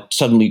has now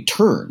suddenly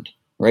turned,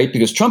 right?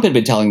 Because Trump had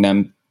been telling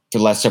them for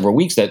the last several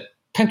weeks that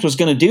Pence was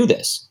going to do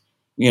this.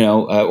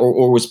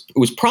 Or was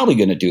probably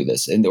going to do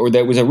this, or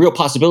there was a real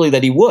possibility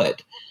that he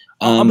would.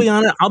 I'll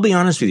be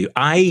honest with you.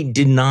 I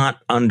did not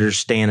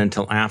understand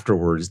until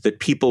afterwards that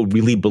people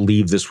really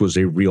believed this was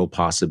a real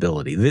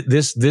possibility.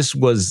 This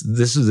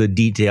is a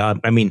detail.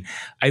 I mean,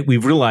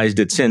 we've realized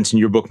it since,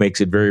 and your book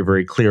makes it very,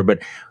 very clear.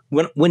 But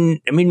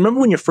remember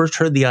when you first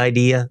heard the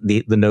idea,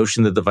 the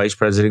notion that the vice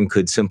president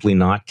could simply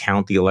not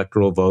count the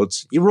electoral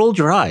votes, you rolled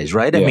your eyes,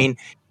 right? Yeah. I mean,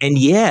 and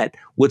yet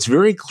what's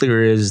very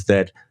clear is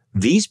that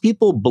these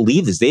people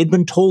believe this. They had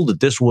been told that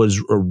this was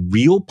a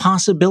real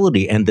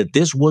possibility and that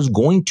this was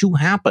going to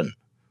happen,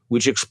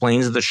 which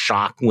explains the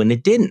shock when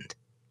it didn't.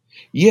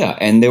 Yeah,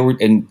 and they were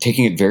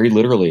taking it very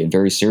literally and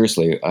very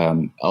seriously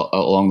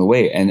along the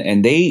way,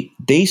 and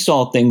they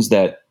saw things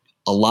that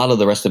a lot of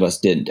the rest of us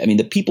didn't. I mean,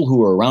 the people who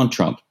were around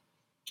Trump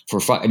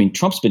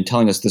Trump's been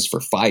telling us this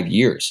for 5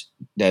 years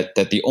that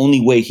the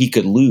only way he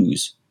could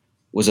lose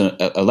was an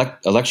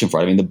election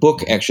fraud. I mean, the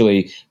book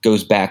actually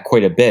goes back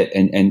quite a bit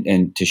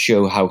and to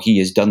show how he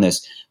has done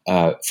this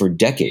for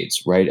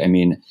decades, right? I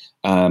mean,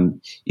 when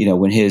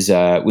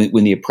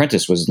The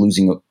Apprentice was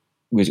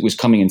was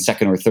coming in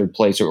second or third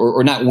place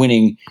or not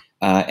winning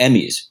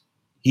Emmys,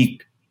 he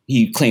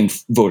claimed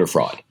voter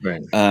fraud.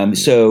 Right. There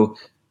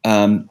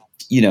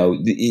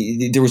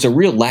was a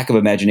real lack of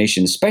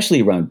imagination,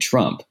 especially around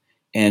Trump.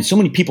 And so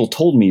many people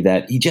told me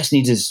that he just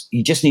needs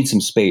some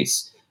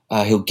space.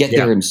 He'll get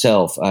there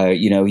himself.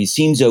 He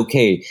seems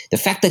okay. The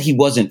fact that he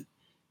wasn't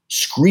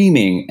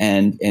screaming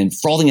and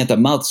frothing at the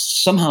mouth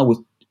somehow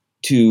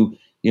to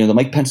the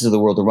Mike Pences of the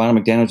world, the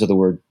Ronald McDaniels of the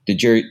world, the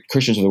Jerry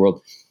Christians of the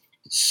world,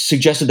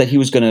 suggested that he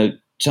was going to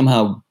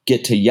somehow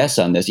get to yes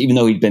on this, even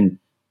though he'd been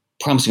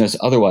promising us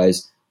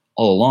otherwise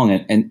all along.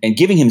 And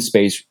giving him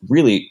space,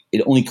 really,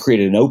 it only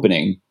created an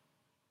opening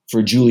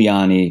for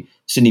Giuliani,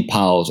 Sidney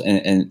Powell's,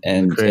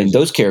 and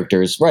those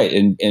characters, right?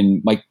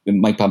 And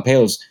Mike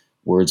Pompeo's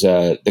words,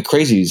 the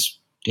crazies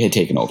had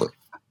taken over.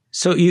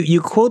 So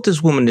you quote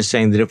this woman as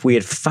saying that if we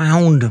had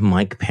found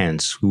Mike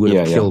Pence, we would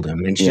have killed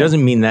him. And she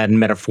doesn't mean that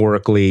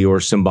metaphorically or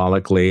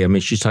symbolically. I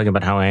mean, she's talking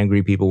about how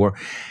angry people were.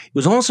 It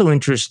was also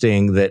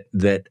interesting that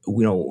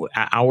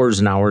hours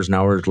and hours and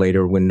hours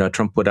later, when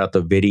Trump put out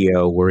the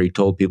video where he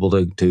told people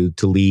to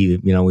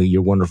leave,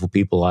 you're wonderful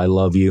people, I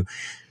love you.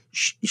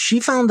 She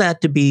found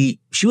that to be,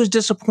 she was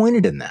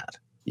disappointed in that.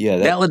 Yeah,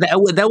 that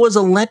was a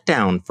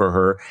letdown for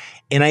her.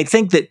 And I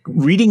think that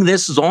reading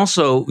this is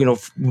also,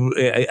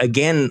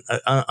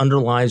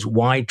 underlies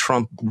why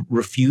Trump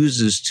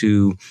refuses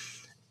to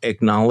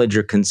acknowledge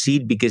or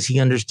concede, because he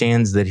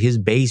understands that his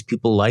base,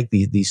 people like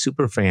these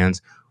super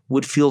fans,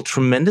 would feel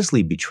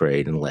tremendously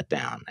betrayed and let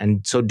down.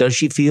 And so does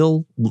she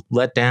feel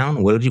let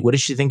down? What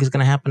does she think is going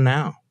to happen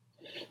now?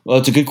 Well,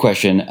 it's a good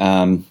question.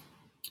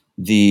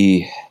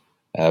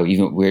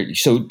 Even weird.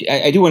 So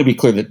I do want to be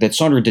clear that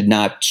Sandra did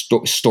not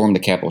storm the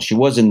Capitol. She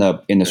was in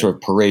the sort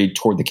of parade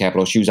toward the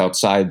Capitol. She was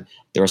outside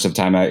the rest of the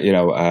time. I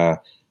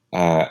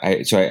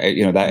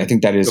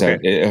think that is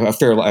a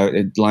fair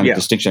line of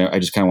distinction. I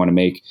just kind of want to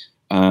make.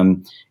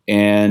 And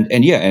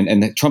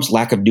Trump's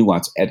lack of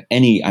nuance on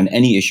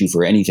any issue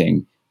for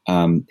anything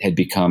had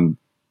become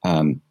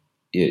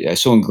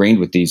so ingrained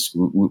with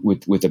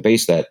the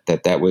base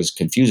that was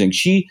confusing.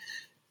 She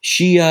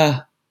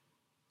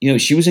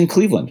was in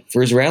Cleveland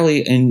for his rally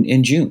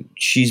in June.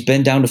 She's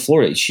been down to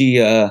Florida.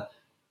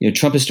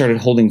 Trump has started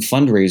holding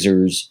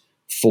fundraisers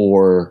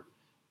for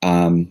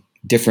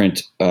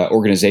different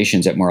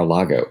organizations at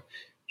Mar-a-Lago.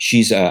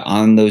 She's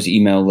on those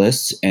email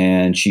lists,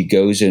 and she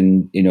goes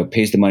and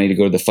pays the money to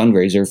go to the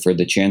fundraiser for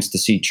the chance to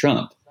see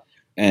Trump.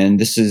 And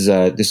this is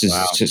wow.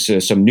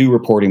 Some new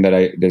reporting that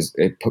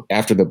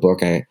after the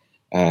book I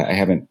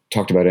haven't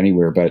talked about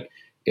anywhere, but.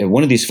 At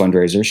one of these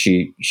fundraisers,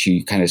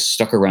 she kind of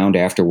stuck around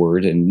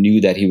afterward and knew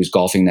that he was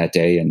golfing that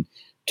day, and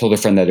told her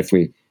friend that if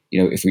we're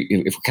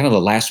kind of the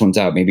last ones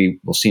out, maybe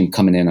we'll see him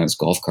coming in on his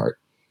golf cart.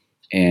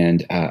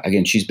 And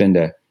again, she's been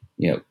to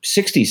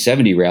 60,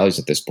 70 rallies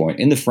at this point,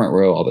 in the front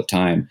row all the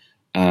time,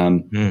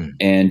 and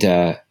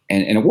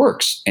it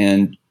works.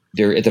 And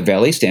they're at the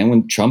valet stand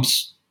when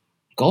Trump's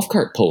golf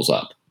cart pulls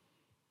up,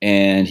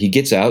 and he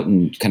gets out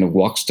and kind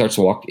of starts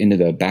to walk into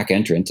the back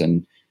entrance,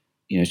 and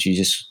she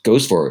just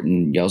goes for it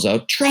and yells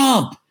out,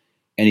 "Trump!"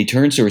 And he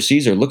turns to her,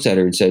 sees her, looks at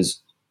her, and says,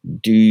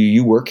 "Do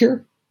you work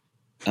here?"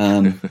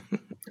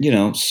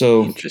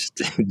 So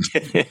interesting.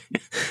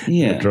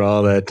 yeah. After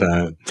all that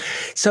time.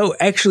 So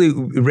actually,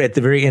 at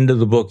the very end of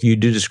the book, you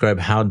do describe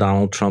how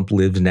Donald Trump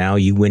lives now.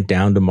 You went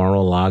down to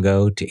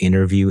Mar-a-Lago to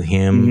interview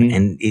him,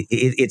 and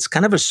it's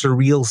kind of a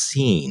surreal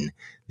scene.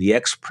 The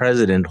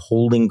ex-president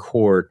holding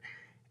court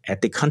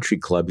at the country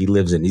club he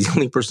lives in. He's the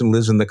only person who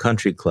lives in the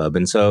country club.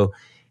 And so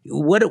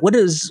what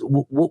is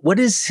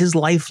his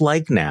life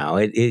like now?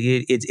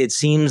 It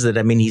seems that,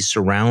 I mean, he's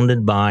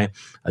surrounded by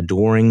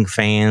adoring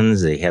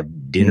fans. They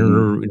have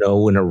dinner,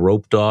 in a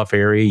roped off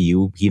area.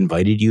 He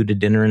invited you to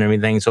dinner and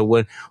everything.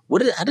 So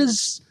how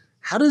does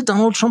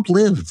Donald Trump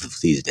live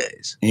these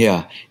days?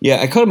 Yeah.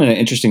 I caught him in an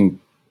interesting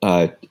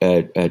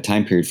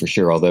time period for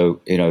sure.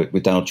 Although,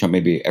 with Donald Trump,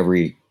 maybe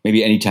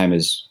any time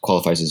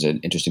qualifies as an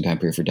interesting time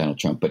period for Donald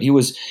Trump. But he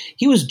was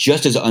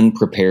just as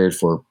unprepared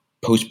for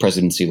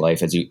post-presidency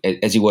life as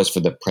he was for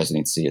the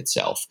presidency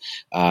itself.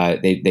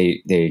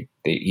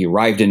 He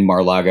arrived in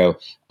Mar-a-Lago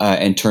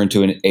and turned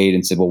to an aide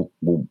and said, "Well,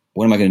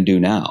 what am I going to do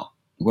now?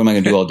 What am I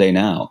going to do all day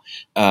now?"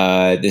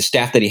 The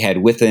staff that he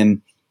had with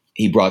him,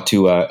 he brought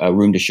to a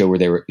room to show where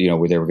they were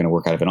going to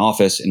work out of an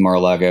office in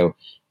Mar-a-Lago.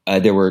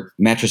 There were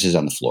mattresses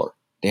on the floor.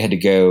 They had to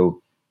go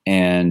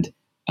and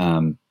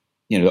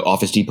the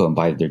Office Depot and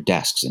buy their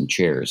desks and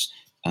chairs.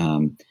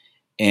 And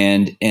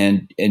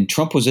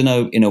Trump was in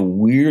a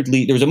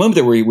weirdly, there was a moment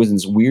there where he was in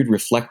this weird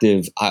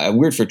reflective,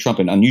 weird for Trump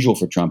and unusual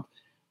for Trump,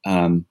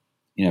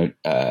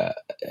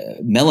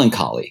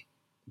 melancholy.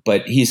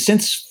 But he's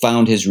since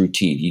found his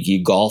routine.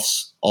 He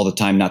golfs all the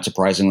time, not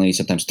surprisingly,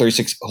 sometimes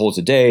 36 holes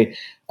a day.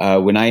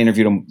 When I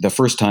interviewed him the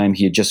first time,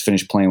 he had just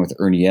finished playing with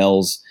Ernie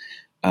Els.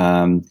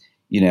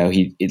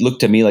 It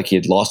looked to me like he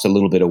had lost a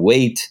little bit of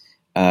weight.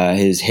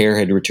 His hair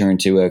had returned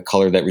to a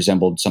color that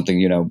resembled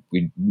something,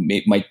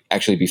 might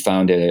actually be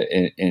found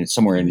in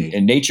somewhere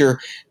in nature.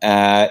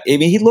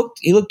 He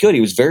looked good.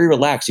 He was very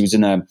relaxed. He was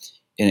in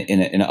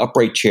an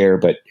upright chair,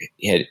 but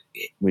he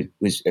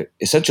was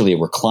essentially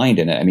reclined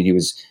in it. I mean, he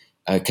was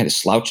kind of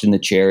slouched in the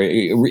chair.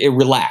 It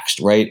relaxed,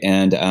 right?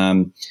 And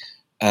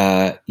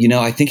I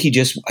think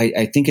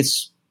I think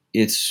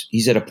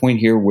he's at a point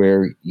here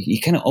where he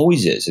kind of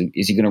always is.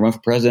 Is he going to run for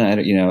president?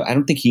 I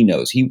don't think he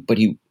knows.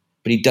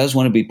 But he does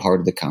want to be part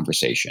of the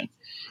conversation.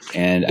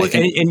 And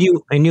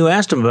you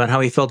asked him about how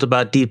he felt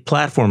about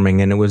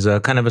deplatforming, and it was a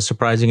kind of a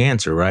surprising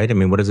answer, right? I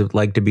mean, what is it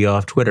like to be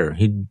off Twitter?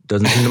 He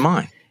doesn't seem to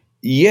mind.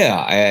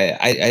 Yeah,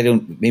 I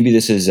don't. Maybe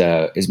this is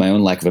my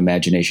own lack of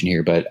imagination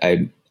here, but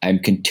I'm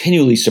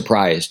continually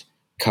surprised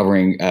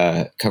covering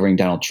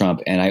Donald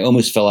Trump, and I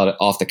almost fell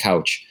off the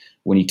couch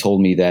when he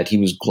told me that he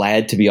was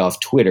glad to be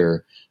off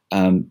Twitter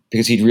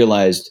because he'd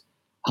realized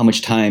how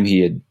much time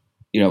he had,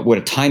 what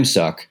a time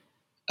suck.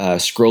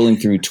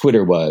 Scrolling through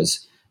Twitter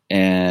was,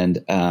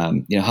 and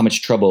how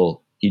much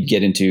trouble he'd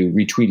get into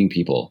retweeting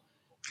people.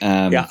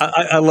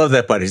 I love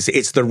that, but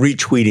it's the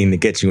retweeting that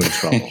gets you in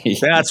trouble.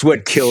 That's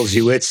what kills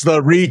you. It's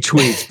the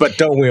retweets, but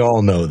don't we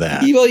all know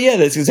that? Well, yeah,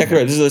 that's exactly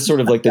right. This is sort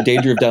of like the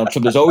danger of Donald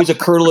Trump. There's always a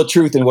kernel of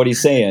truth in what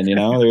he's saying.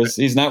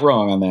 He's not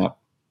wrong on that.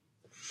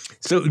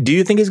 So, do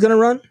you think he's going to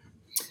run?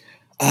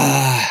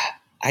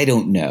 I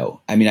don't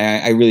know. I mean,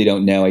 I really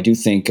don't know. I do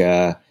think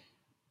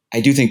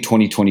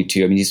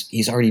 2022. I mean,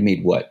 he's already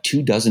made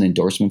 24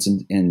 endorsements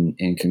in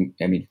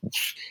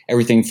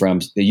everything from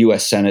the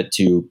U.S. Senate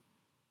to,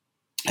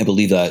 I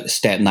believe, the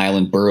Staten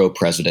Island borough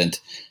president,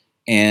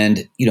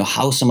 and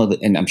how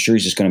and I'm sure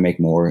he's just going to make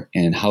more,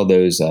 and how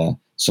those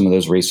some of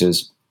those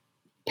races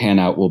pan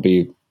out will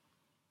be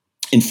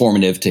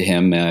informative to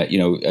him.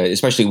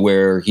 Especially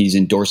where he's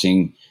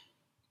endorsing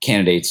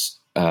candidates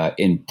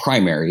in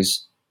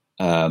primaries,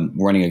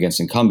 running against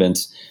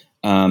incumbents.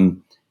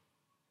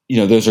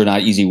 Those are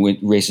not easy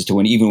races to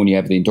win, even when you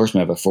have the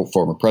endorsement of a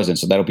former president.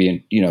 So that'll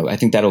be, I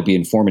think that'll be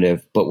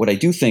informative. But what I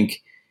do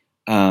think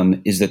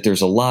is that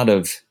there's a lot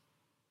of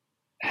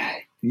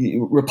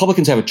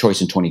Republicans have a choice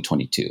in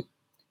 2022,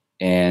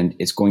 and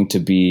it's going to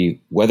be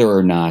whether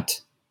or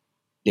not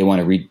they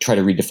want to try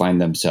to redefine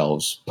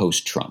themselves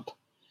post-Trump.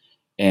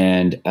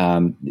 And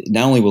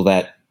not only will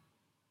that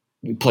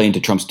play into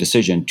Trump's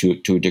decision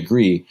to a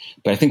degree,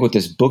 but I think what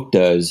this book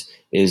does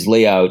is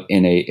lay out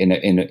in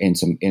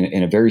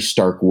a very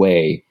stark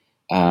way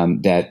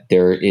that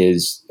there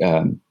is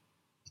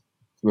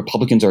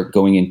Republicans are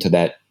going into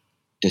that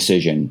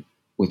decision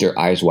with their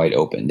eyes wide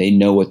open. They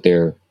know what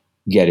they're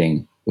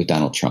getting with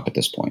Donald Trump at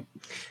this point.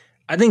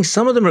 I think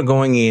some of them are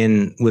going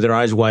in with their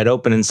eyes wide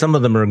open, and some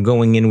of them are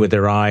going in with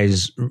their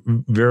eyes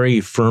very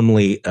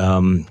firmly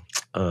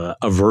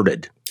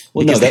averted.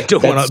 Well, no,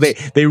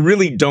 they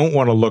really don't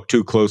want to look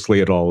too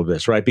closely at all of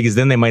this, right? Because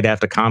then they might have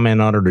to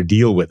comment on it or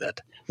deal with it.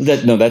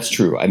 That's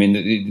true. I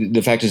mean,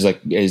 the fact is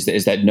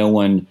that no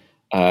one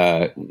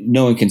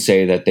can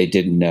say that they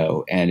didn't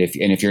know. And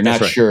if you're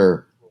not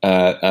sure,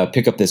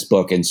 pick up this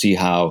book and see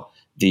how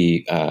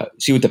see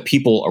what the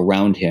people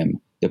around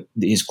him,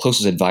 his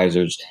closest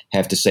advisors,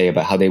 have to say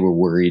about how they were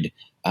worried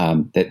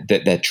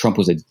that Trump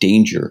was a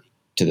danger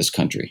to this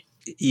country.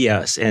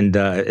 Yes, and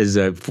as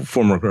a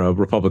former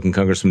Republican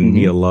Congressman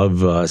Mia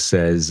Love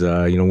says,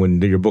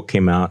 when your book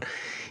came out,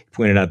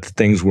 pointed out that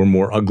things were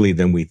more ugly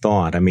than we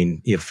thought. I mean,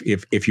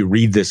 if you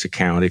read this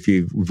account, if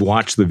you've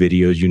watched the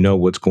videos, you know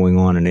what's going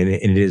on, and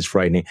it is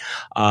frightening.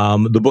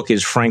 The book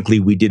is, frankly,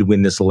 We Did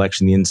Win This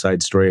Election, the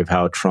inside story of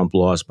how Trump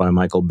lost, by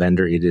Michael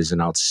Bender. It is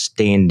an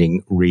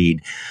outstanding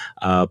read,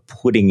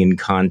 putting in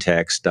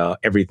context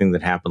everything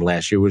that happened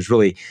last year. It was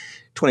really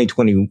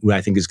 2020, I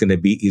think, is going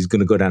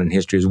to go down in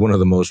history as one of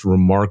the most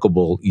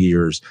remarkable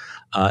years,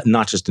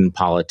 not just in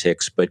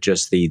politics, but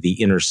just the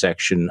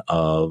intersection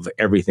of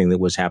everything that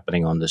was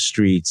happening on the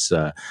streets,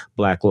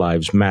 Black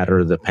Lives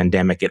Matter, the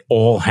pandemic. It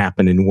all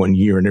happened in one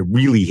year, and it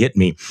really hit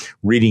me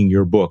reading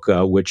your book,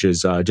 which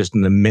is just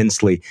an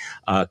immensely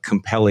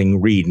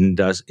compelling read. And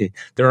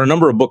there are a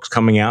number of books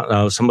coming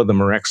out. Some of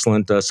them are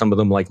excellent. Some of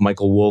them, like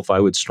Michael Wolff, I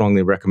would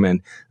strongly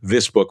recommend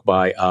this book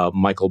by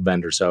Michael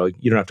Bender. So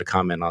you don't have to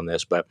comment on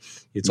this, but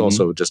it's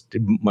also just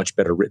much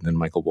better written than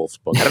Michael Wolff's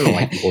book. I don't know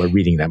why people are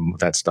reading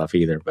that stuff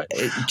either. But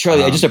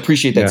Charlie, I just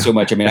appreciate that so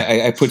much. I mean,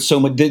 I put so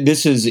much.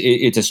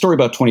 It's a story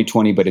about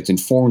 2020, but it's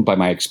informed by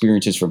my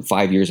experiences from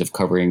 5 years of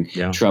covering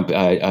Trump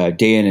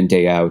day in and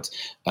day out,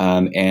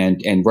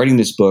 and writing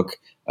this book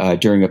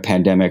during a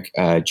pandemic.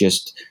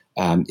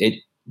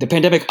 The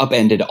pandemic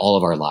upended all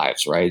of our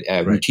lives, right?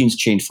 Routines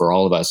changed for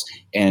all of us,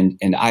 and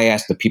I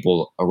asked the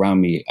people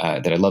around me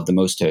that I love the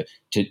most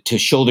to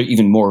shoulder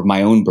even more of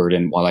my own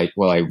burden while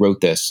I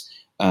wrote this.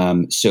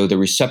 So the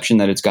reception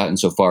that it's gotten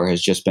so far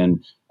has just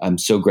been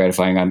so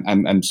gratifying.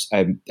 I'm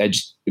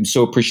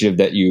so appreciative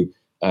that you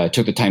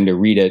took the time to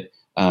read it,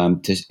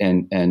 and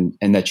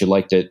that you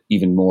liked it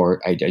even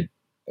more.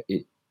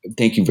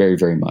 Thank you very,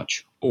 very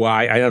much. Well,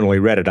 I not only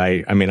read it,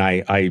 I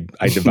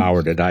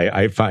devoured it.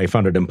 I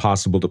found it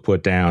impossible to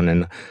put down.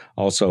 And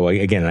also,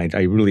 again,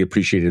 I really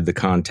appreciated the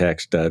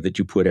context that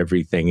you put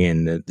everything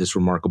in this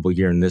remarkable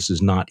year. And this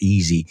is not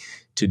easy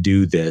to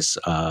do this.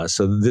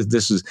 So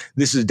this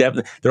is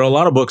definitely, there are a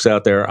lot of books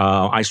out there.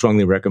 I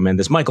strongly recommend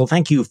this. Michael,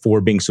 thank you for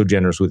being so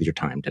generous with your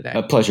time today.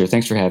 A pleasure.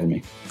 Thanks for having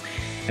me.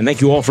 And thank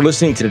you all for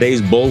listening to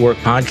today's Bulwark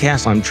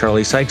Podcast. I'm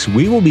Charlie Sykes.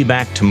 We will be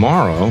back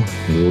tomorrow,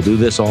 and we will do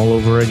this all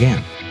over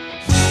again.